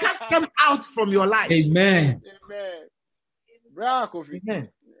 We cast them out from your life. Amen. Amen.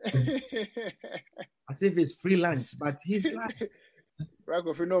 As if it's free lunch, but he's like...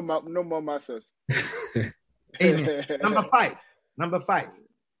 No more masters. Amen. Number five.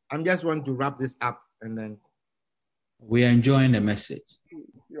 I just want to wrap this up and then. We are enjoying the message.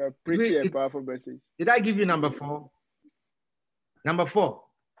 You are preaching a powerful message. Did I give you number 4? Number 4.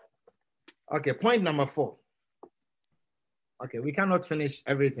 Okay, point number 4. Okay, we cannot finish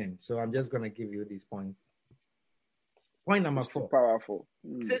everything, so I'm just going to give you these points. Point number 4. Powerful.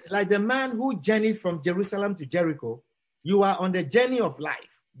 Like the man who journeyed from Jerusalem to Jericho, you are on the journey of life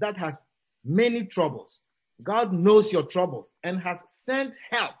that has many troubles. God knows your troubles and has sent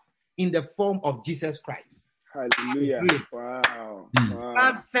help in the form of Jesus Christ. Hallelujah. Wow.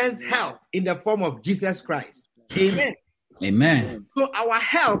 God sends help in the form of Jesus Christ. Amen. Amen. So our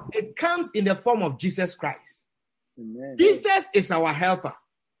help, it comes in the form of Jesus Christ. Amen. Jesus is our helper.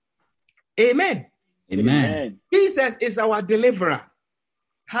 Amen. Amen. Jesus is our deliverer.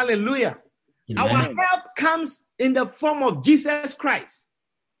 Hallelujah. Amen. Our help comes in the form of Jesus Christ.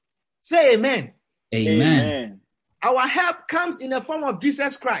 Say amen. Amen. Our help comes in the form of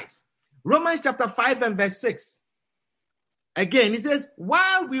Jesus Christ. Romans chapter 5 and verse 6. Again, it says,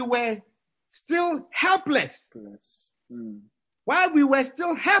 while we were still helpless, while we were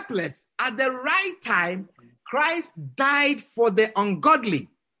still helpless, at the right time, Christ died for the ungodly.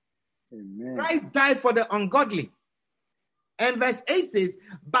 Amen. Christ died for the ungodly. And verse 8 says,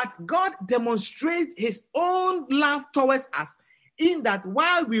 but God demonstrates his own love towards us in that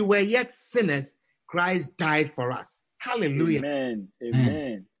while we were yet sinners, Christ died for us. Hallelujah. Amen.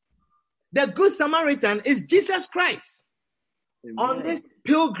 Amen. The Good Samaritan is Jesus Christ. Amen. On this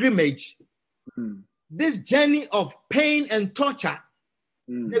pilgrimage, this journey of pain and torture,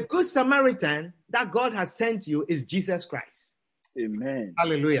 the Good Samaritan that God has sent you is Jesus Christ. Amen.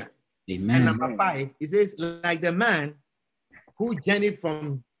 Hallelujah. Amen. And number 5, it says, like the man who journeyed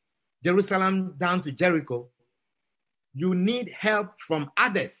from Jerusalem down to Jericho, you need help from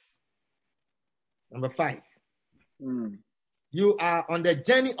others. Number 5. You are on the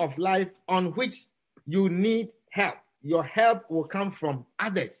journey of life on which you need help. Your help will come from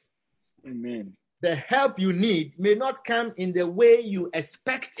others. Amen. The help you need may not come in the way you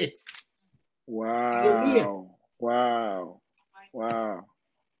expect it. Wow. Wow. Wow.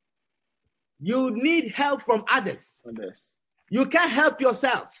 You need help from others. Others. You can't help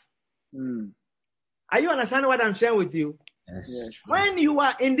yourself. Are you understanding what I'm sharing with you? Yes. When you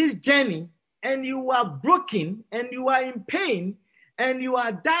are in this journey and you are broken and you are in pain and you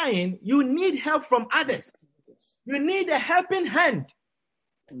are dying, you need help from others. You need a helping hand.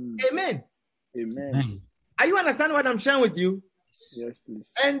 Amen. Amen. Are you understanding what I'm sharing with you? Yes,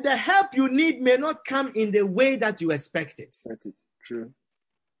 please. And the help you need may not come in the way that you expect it. That's it. True.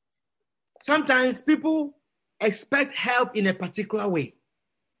 Sometimes people expect help in a particular way.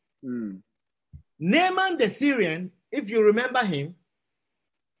 Naaman the Syrian, if you remember him,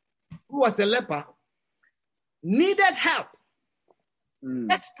 who was a leper, needed help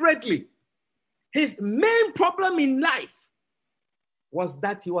desperately. His main problem in life was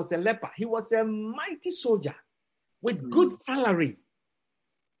that he was a leper. He was a mighty soldier with good salary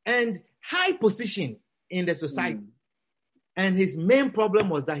and high position in the society. And his main problem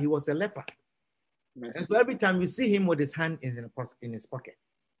was that he was a leper. Mercy. And so every time you see him with his hand in his pocket,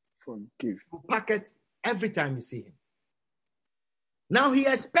 Forgive. you pocket every time you see him. Now he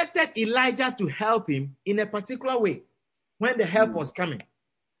expected Elijah to help him in a particular way when the help was coming.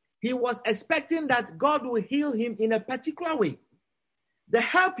 He was expecting that God will heal him in a particular way. The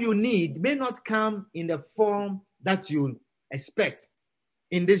help you need may not come in the form that you expect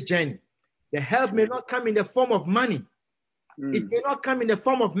in this journey. The help may not come in the form of money. It may not come in the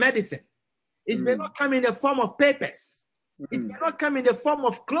form of medicine. It may not come in the form of papers. It may not come in the form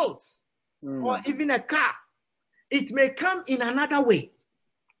of clothes or even a car. It may come in another way.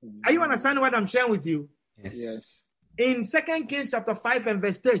 Are you understanding what I'm sharing with you? Yes. In 2 Kings chapter 5 and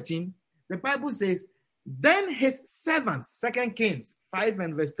verse 13, the Bible says, then his servants, 2 Kings 5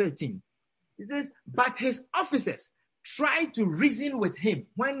 and verse 13, it says, but his officers tried to reason with him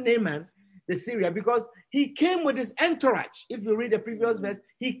when Naaman the Syrian, because he came with his entourage. If you read the previous verse,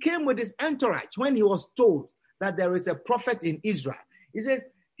 he came with his entourage when he was told that there is a prophet in Israel. He says,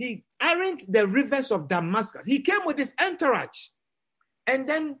 he aren't the rivers of Damascus. He came with his entourage. And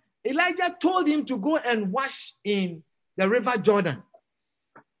then Elijah told him to go and wash in the river Jordan.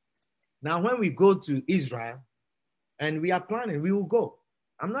 Now, when we go to Israel and we are planning, we will go.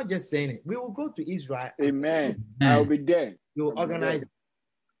 I'm not just saying it. We will go to Israel. Amen. I'll be there. You will organize it.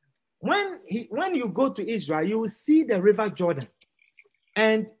 When you go to Israel, you will see the river Jordan.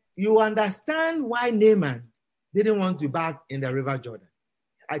 And you understand why Naaman didn't want to bathe in the river Jordan.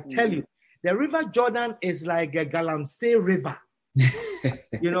 I tell you, the river Jordan is like a Galamsey river.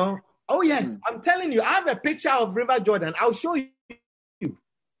 You know? Oh, yes. I'm telling you, I have a picture of River Jordan. I'll show you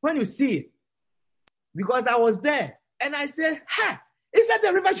when you see it. Because I was there. And I said, is that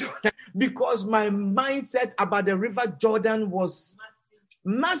the River Jordan? Because my mindset about the River Jordan was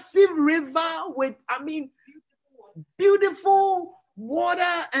massive river with, beautiful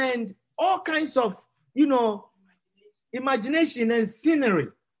water and all kinds of, imagination and scenery.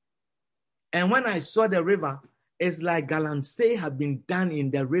 And when I saw the river, it's like Galamsey had been done in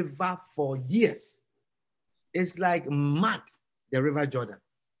the river for years. It's like mud, the River Jordan.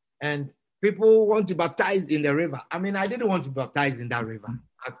 And people want to baptize in the river. I didn't want to baptize in that river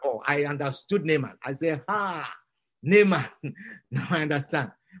at all. I understood Naaman. I said, Naaman. Now I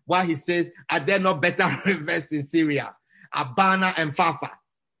understand why he says, are there not better rivers in Syria? Abana and Fafa.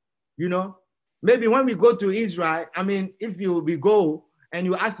 Maybe when we go to Israel, if we go and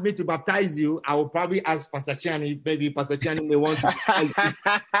you ask me to baptize you, I will probably ask Pastor Chiani. Maybe Pastor Chiani may want to baptize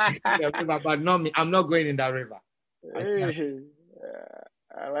you in the river, but not me. I'm not going in that river.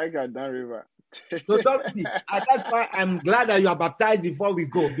 I like Adan River. So Dorothy, that's why I'm glad that you are baptized before we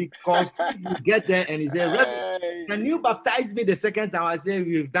go, because if you get there and you say, Reverend, can you baptize me the second time? I say,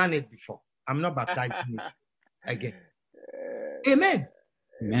 we've done it before. I'm not baptizing you again. Amen.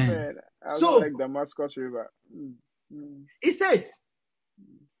 Amen. I So, like Damascus River. It says,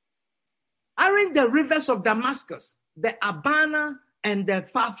 aren't the rivers of Damascus, the Abana and the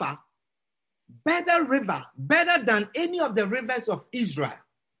Pharpar, better than any of the rivers of Israel?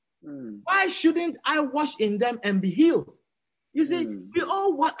 Why shouldn't I wash in them and be healed? You see, we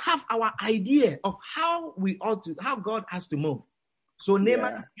all have our idea of how God has to move. So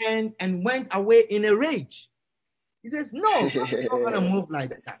Naaman turned and went away in a rage. He says, no, God is not going to move like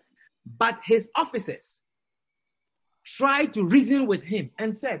that. But his officers tried to reason with him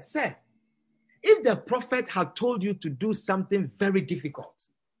and said, sir, if the prophet had told you to do something very difficult,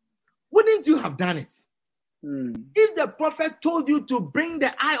 wouldn't you have done it? If the prophet told you to bring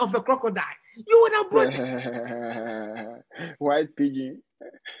the eye of a crocodile, you would have brought it. White pigeon.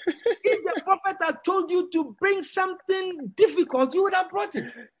 If the prophet had told you to bring something difficult, you would have brought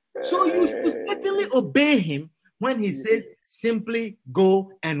it. So you should certainly obey him when he says, simply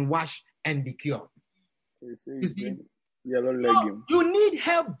go and wash and be cured. You see? No, you need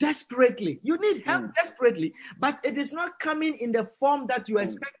help desperately. But it is not coming in the form that you are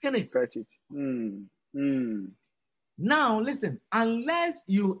expecting it. Now, listen, unless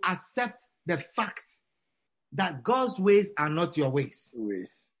you accept the fact that God's ways are not your ways,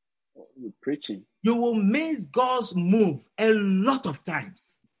 you're preaching, you will miss God's move a lot of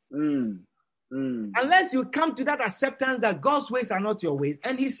times. Unless you come to that acceptance that God's ways are not your ways,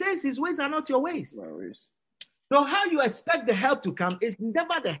 and he says his ways are not your ways. So how you expect the help to come is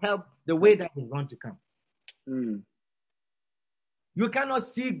never the help the way that you want to come. You cannot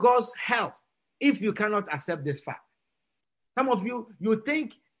see God's help if you cannot accept this fact. Some of you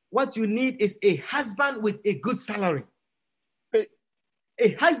think what you need is a husband with a good salary.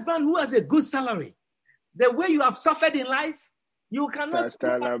 A husband who has a good salary. The way you have suffered in life, you cannot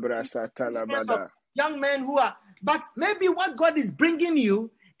young men who are, but maybe what God is bringing you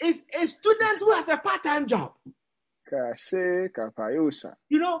is a student who has a part-time job.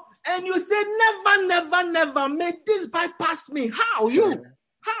 You know, and you say, never, may this bypass me. How?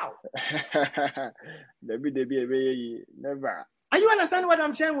 How? Never. Are you understanding what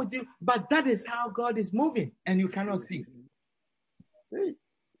I'm sharing with you? But that is how God is moving, and you cannot see.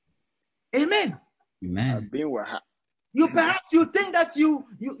 Amen. Perhaps you think that you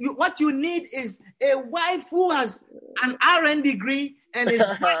what you need is a wife who has an RN degree and is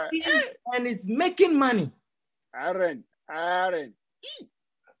working and is making money.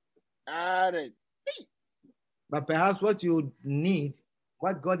 But perhaps what you need,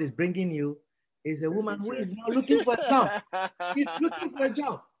 what God is bringing you, is a woman who is now looking for a job. She's looking for a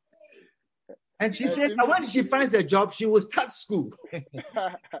job. And she says that when she finds a job, she will start school.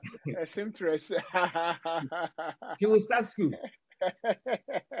 She will start school.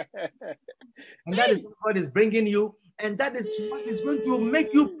 And that is what God is bringing you. And that is what is going to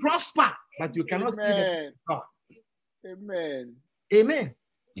make you prosper. But you cannot see the God. Amen.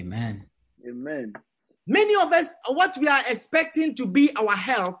 Many of us, what we are expecting to be our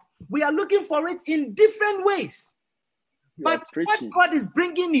help, we are looking for it in different ways. But what God is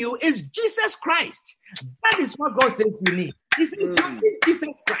bringing you is Jesus Christ. That is what God says you need. He says you need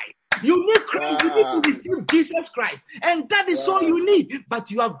Jesus Christ. You need Christ. You need to receive Jesus Christ. And that is all you need. But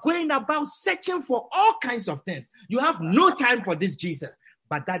you are going about searching for all kinds of things. You have no time for this Jesus.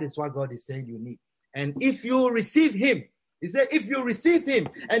 But that is what God is saying you need. And if you receive him, he said, if you receive him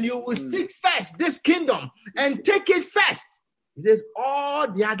and you will seek first this kingdom and take it first, he says, all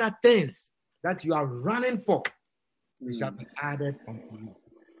the other things that you are running for, it shall be added unto you.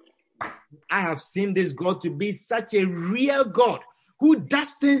 I have seen this God to be such a real God who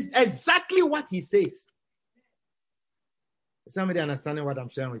does things exactly what he says. Is somebody understanding what I'm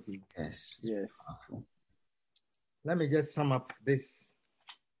sharing with you? Yes. Let me just sum up this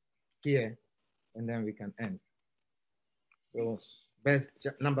here, and then we can end. So,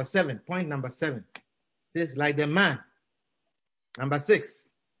 point number 7 says, like the man. Number 6,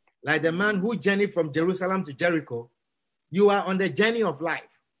 like the man who journeyed from Jerusalem to Jericho, you are on the journey of life.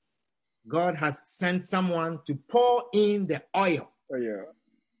 God has sent someone to pour in the oil.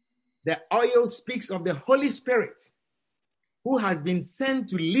 The oil speaks of the Holy Spirit who has been sent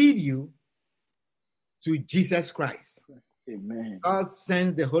to lead you to Jesus Christ. Amen. God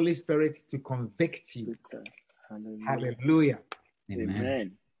sends the Holy Spirit to convict you. Hallelujah.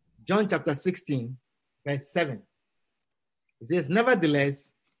 Amen. John chapter 16, verse 7. It says,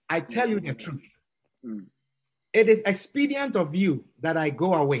 nevertheless, I tell you the truth. it is expedient of you that I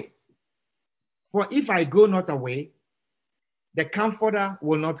go away. For if I go not away, the Comforter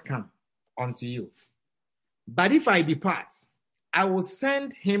will not come unto you. But if I depart, I will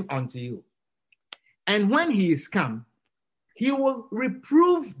send him unto you. And when he is come, he will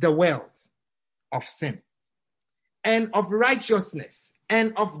reprove the world of sin and of righteousness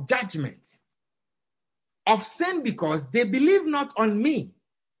and of judgment. Of sin, because they believe not on me.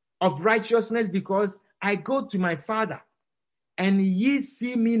 Of righteousness, because I go to my Father, and ye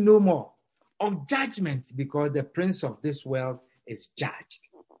see me no more. Of judgment, because the prince of this world is judged.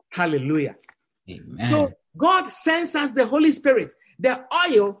 Hallelujah. Amen. So God sends us the Holy Spirit. The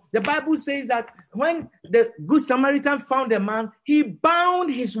oil, the Bible says that when the Good Samaritan found a man, he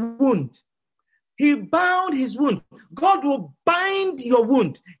bound his wound. He bound his wound. God will bind your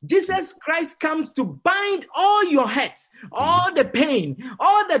wound. Jesus Christ comes to bind all your hurts, all the pain,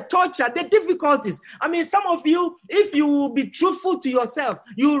 all the torture, the difficulties. I mean, some of you, if you will be truthful to yourself,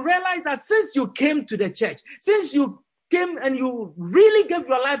 you realize that since you came to the church, since you came and you really gave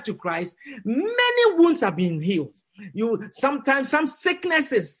your life to Christ, many wounds have been healed. Sometimes some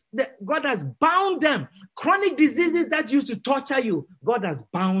sicknesses, God has bound them. Chronic diseases that used to torture you, God has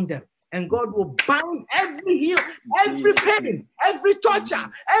bound them. And God will bind every pain, every torture,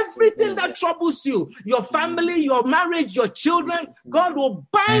 everything that troubles you, your family, your marriage, your children. God will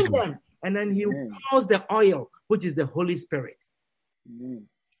bind them. And then he pours the oil, which is the Holy Spirit.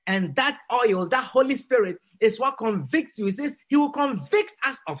 And that oil, that Holy Spirit, is what convicts you. He says he will convict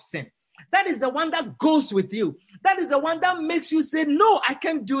us of sin. That is the one that goes with you. That is the one that makes you say, no, I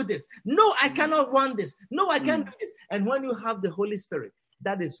can't do this. No, I cannot want this. No, I can't do this. And when you have the Holy Spirit,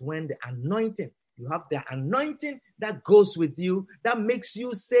 that is when the anointing, you have the anointing that goes with you, that makes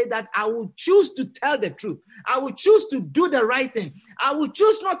you say that I will choose to tell the truth. I will choose to do the right thing. I will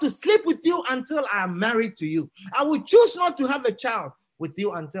choose not to sleep with you until I am married to you. I will choose not to have a child with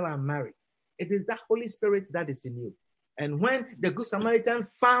you until I'm married. It is that Holy Spirit that is in you. And when the Good Samaritan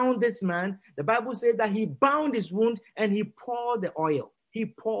found this man, the Bible said that he bound his wound and he poured the oil. He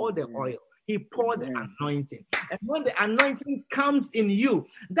poured the oil. He poured the anointing. And when the anointing comes in you,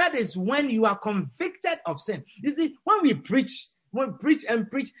 that is when you are convicted of sin. You see, when we preach,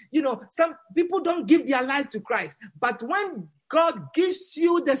 some people don't give their life to Christ. But when God gives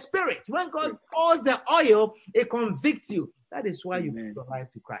you the Spirit, when God pours the oil, it convicts you. That is why you give your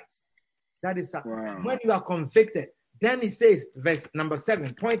life to Christ. That is when you are convicted. Then he says, point number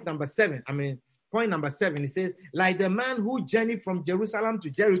 7, he says, like the man who journeyed from Jerusalem to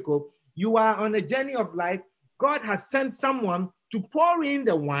Jericho, you are on a journey of life. God has sent someone to pour in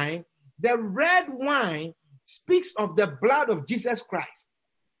the wine. The red wine speaks of the blood of Jesus Christ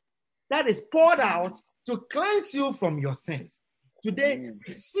that is poured out to cleanse you from your sins. Today,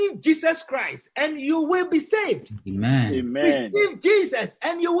 receive Jesus Christ and you will be saved. Amen. Receive Jesus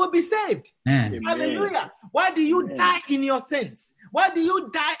and you will be saved. Amen. Hallelujah. Why do you die in your sins? Why do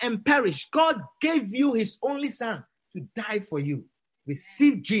you die and perish? God gave you his only son to die for you.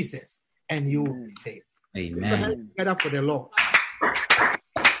 Receive Jesus and you will be saved. Amen. Together for the Lord.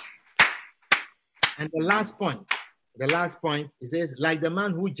 And the last point, it says, like the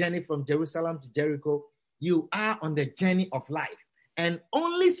man who journeyed from Jerusalem to Jericho, you are on the journey of life. And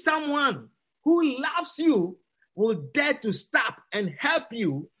only someone who loves you will dare to stop and help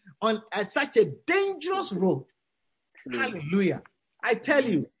you on such a dangerous road. Hallelujah. I tell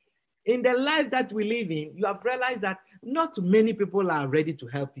you, in the life that we live in, you have realized that not many people are ready to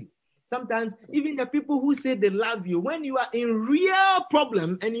help you. Sometimes even the people who say they love you, when you are in real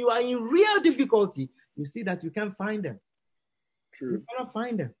problem and you are in real difficulty, you see that you can't find them. You cannot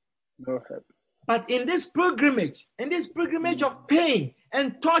find them. No help. But in this pilgrimage of pain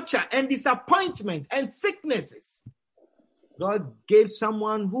and torture and disappointment and sicknesses, God gave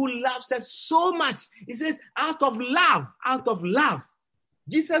someone who loves us so much. He says, out of love.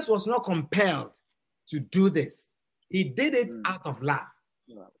 Jesus was not compelled to do this. He did it out of love.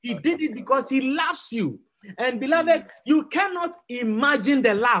 He did it because he loves you. And beloved, you cannot imagine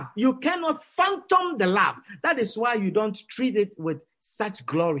the love. You cannot phantom the love. That is why you don't treat it with such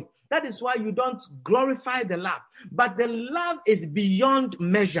glory. That is why you don't glorify the love. But the love is beyond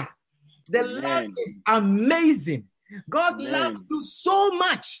measure. The love is amazing. God loves you so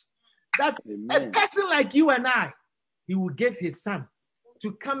much that a person like you and I, he will give his son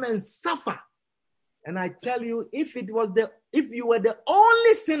to come and suffer. And I tell you, if you were the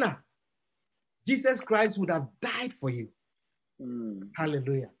only sinner, Jesus Christ would have died for you.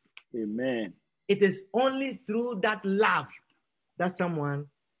 Hallelujah. Amen. It is only through that love that someone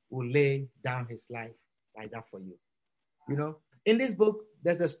will lay down his life like that for you. You know, in this book,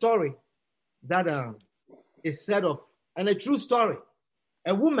 there's a story that is said of, and a true story.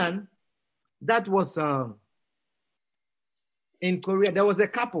 A woman that was in Korea, there was a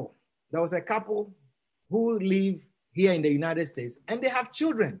couple who live here in the United States, and they have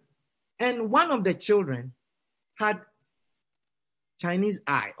children. And one of the children had Chinese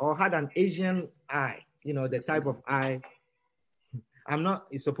eye, or had an Asian eye, the type of eye. I'm not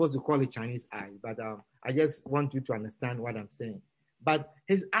supposed to call it Chinese eye, but I just want you to understand what I'm saying. But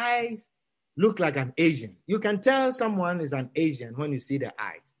his eyes look like an Asian. You can tell someone is an Asian when you see their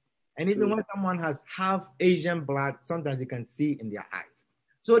eyes. And even when someone has half Asian blood, sometimes you can see in their eyes.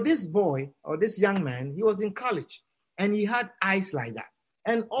 So this boy, or this young man, he was in college, and he had eyes like that.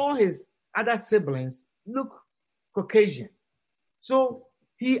 And all his other siblings look Caucasian. So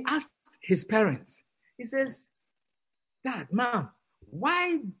he asked his parents, he says, Dad, Mom,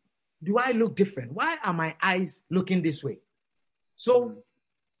 why do I look different? Why are my eyes looking this way? So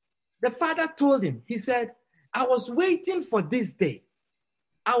the father told him, he said, I was waiting for this day.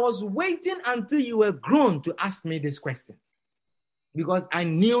 I was waiting until you were grown to ask me this question, because I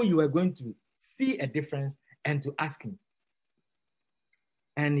knew you were going to see a difference and to ask me.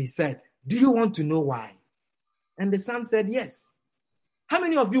 And he said, do you want to know why? And the son said, yes. How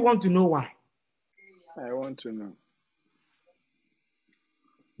many of you want to know why? I want to know.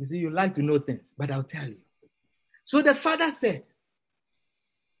 You see, you like to know things, but I'll tell you. So the father said,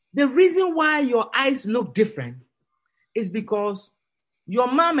 the reason why your eyes look different is because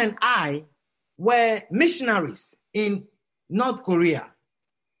your mom and I were missionaries in North Korea.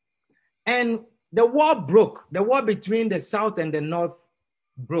 And the war broke. The war between the South and the North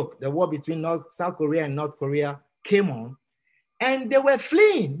broke. The war between South Korea and North Korea came on. And they were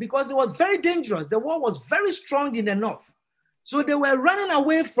fleeing because it was very dangerous. The war was very strong in the North. So they were running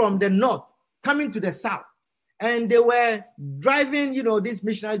away from the North, coming to the South. And they were driving, these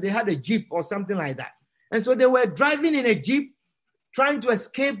missionaries, they had a Jeep or something like that. And so they were driving in a Jeep, trying to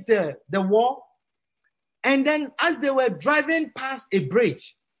escape the war. And then as they were driving past a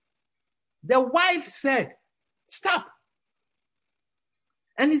bridge, the wife said, stop.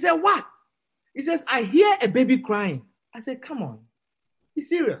 And he said, what? He says, I hear a baby crying. I said, come on, be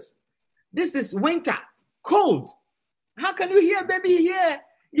serious. This is winter, cold. How can you hear a baby here?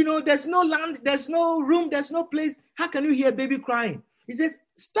 There's no land, there's no room, there's no place. How can you hear a baby crying? He says,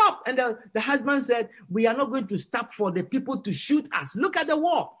 stop. And the husband said, we are not going to stop for the people to shoot us. Look at the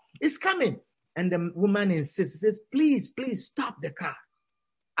war. It's coming. And the woman insists, says, please stop the car.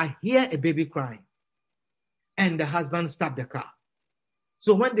 I hear a baby crying. And the husband stopped the car.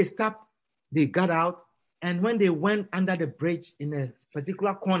 So when they stopped, they got out. And when they went under the bridge in a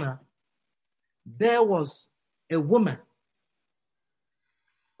particular corner, there was a woman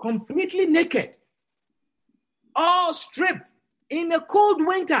completely naked, all stripped in a cold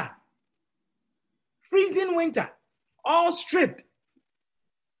winter, freezing winter, all stripped.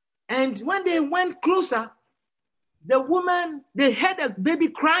 And when they went closer, the woman, they heard a baby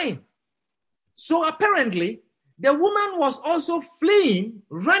crying. So apparently, the woman was also fleeing,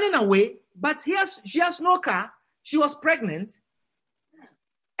 running away, but she has no car. She was pregnant.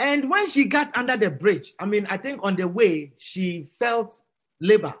 And when she got under the bridge, I think on the way, she felt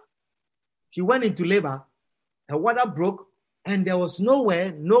labor. She went into labor. Her water broke, and there was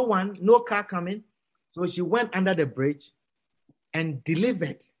nowhere, no one, no car coming. So she went under the bridge and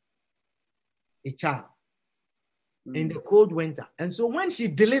delivered a child in the cold winter. And so when she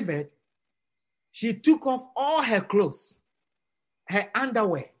delivered, she took off all her clothes, her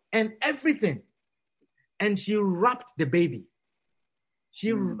underwear, and everything. And she wrapped the baby.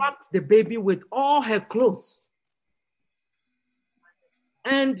 She wrapped the baby with all her clothes.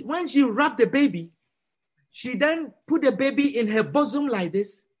 And when she wrapped the baby, she then put the baby in her bosom like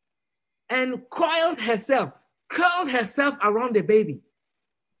this and curled herself around the baby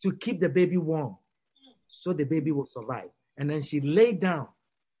to keep the baby warm so the baby will survive. And then she laid down,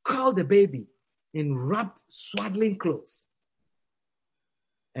 curled the baby in wrapped, swaddling clothes.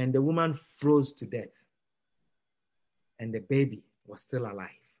 And the woman froze to death. And the baby was still alive.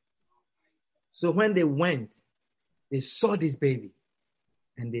 So when they went, they saw this baby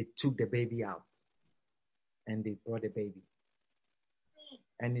and they took the baby out and they brought the baby.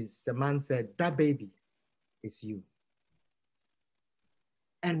 And the man said, that baby is you.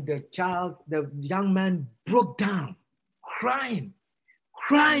 And the young man broke down, crying.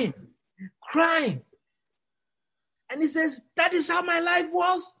 And he says, that is how my life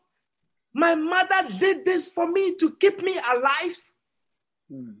was. My mother did this for me to keep me alive.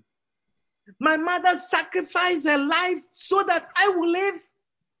 My mother sacrificed her life so that I will live.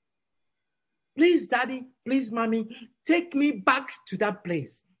 Please, Daddy, please, Mommy, take me back to that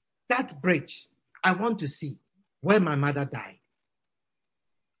place, that bridge. I want to see where my mother died.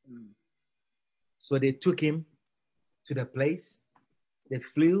 So they took him to the place. They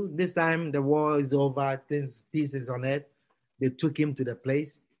flew. This time the war is over. Peace is on earth. They took him to the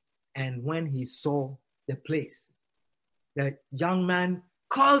place. And when he saw the place, the young man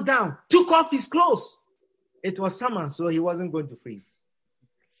called down, took off his clothes. It was summer, so he wasn't going to freeze.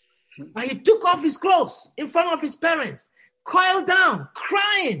 But he took off his clothes in front of his parents, coiled down,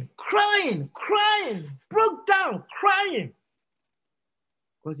 crying, broke down, crying.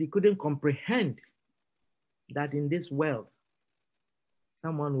 Because he couldn't comprehend that in this world,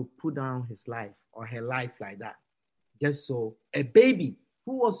 someone would put down his life or her life like that. Just so a baby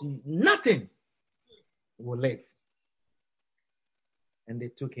who was nothing will live. And they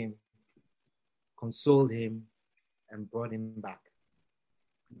took him, consoled him, and brought him back.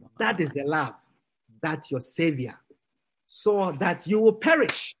 That is the love that your Savior saw, that you will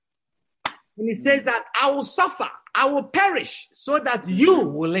perish. And he says that I will suffer, I will perish so that you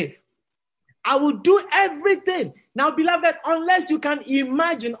will live. I will do everything. Now, beloved, unless you can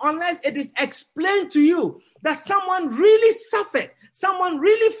imagine, unless it is explained to you that someone really suffered, someone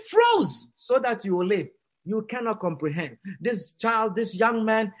really froze so that you will live, you cannot comprehend. This child, this young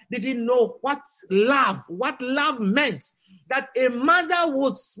man, didn't know what love meant, that a mother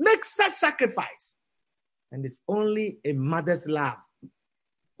would make such sacrifice. And it's only a mother's love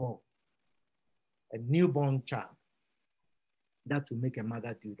for a newborn child that will make a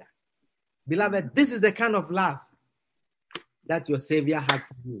mother do that. Beloved, this is the kind of love that your Savior had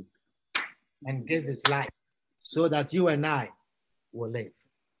for you and gave his life so that you and I will live.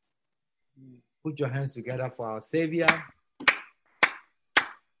 Put your hands together for our Savior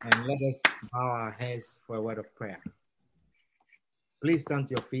and let us bow our heads for a word of prayer. Please stand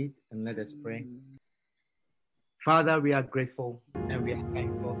to your feet and let us pray. Father, we are grateful and we are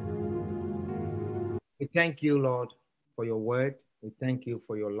thankful. We thank you, Lord, for your word. We thank you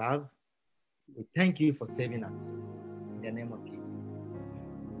for your love. We thank you for saving us. In the name of Jesus.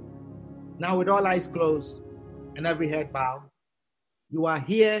 Now, with all eyes closed and every head bowed, you are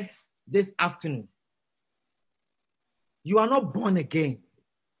here this afternoon. You are not born again.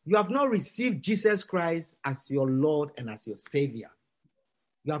 You have not received Jesus Christ as your Lord and as your Savior.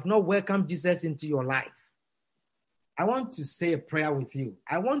 You have not welcomed Jesus into your life. I want to say a prayer with you.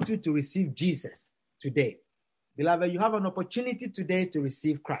 I want you to receive Jesus today. Beloved, you have an opportunity today to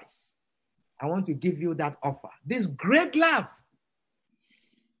receive Christ. I want to give you that offer. This great love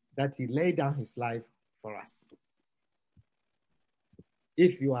that he laid down his life for us.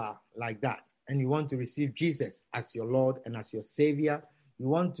 If you are like that and you want to receive Jesus as your Lord and as your Savior, you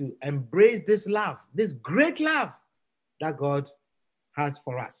want to embrace this love, this great love that God has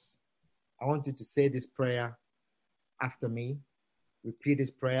for us. I want you to say this prayer after me. Repeat this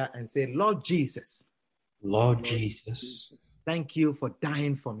prayer and say, Lord Jesus. Lord Jesus. Thank you for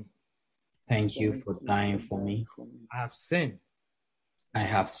dying for me. Thank you for dying for me. I have sinned. I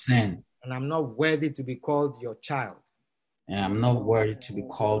have sinned. And I'm not worthy to be called your child. And I'm not worthy to be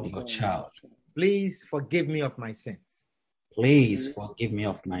called your child. Please forgive me of my sins. Please forgive me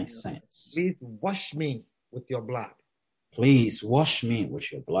of my sins. Please wash me with your blood. Please wash me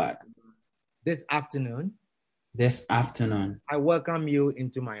with your blood. This afternoon, I welcome you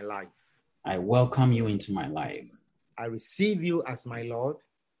into my life. I welcome you into my life. I receive you as my Lord.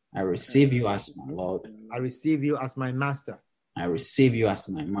 I receive you as my Lord. I receive you as my Master. I receive you as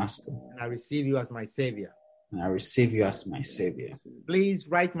my Master. I receive you as my Savior. And I receive you as my Savior. Please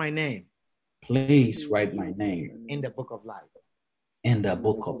write my name. Please write my name in the book of life. In the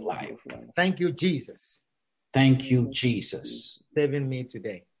book of life. Thank you, Jesus. Thank you, Jesus. Saving me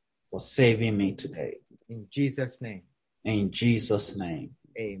today. For saving me today. In Jesus' name. In Jesus' name.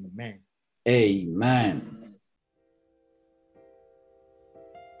 Amen. Amen.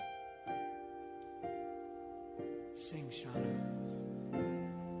 Sing, Shauna.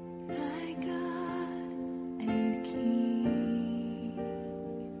 My God and King,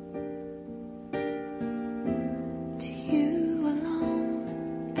 to you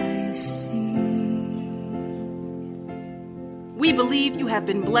alone I sing. We believe you have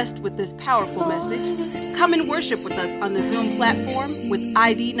been blessed with this powerful message. Come and worship with us on the Zoom platform with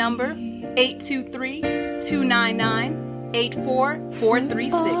ID number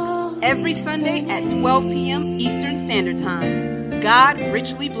 823-299-84436 every Sunday at 12 p.m. Eastern Standard Time. God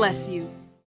richly bless you.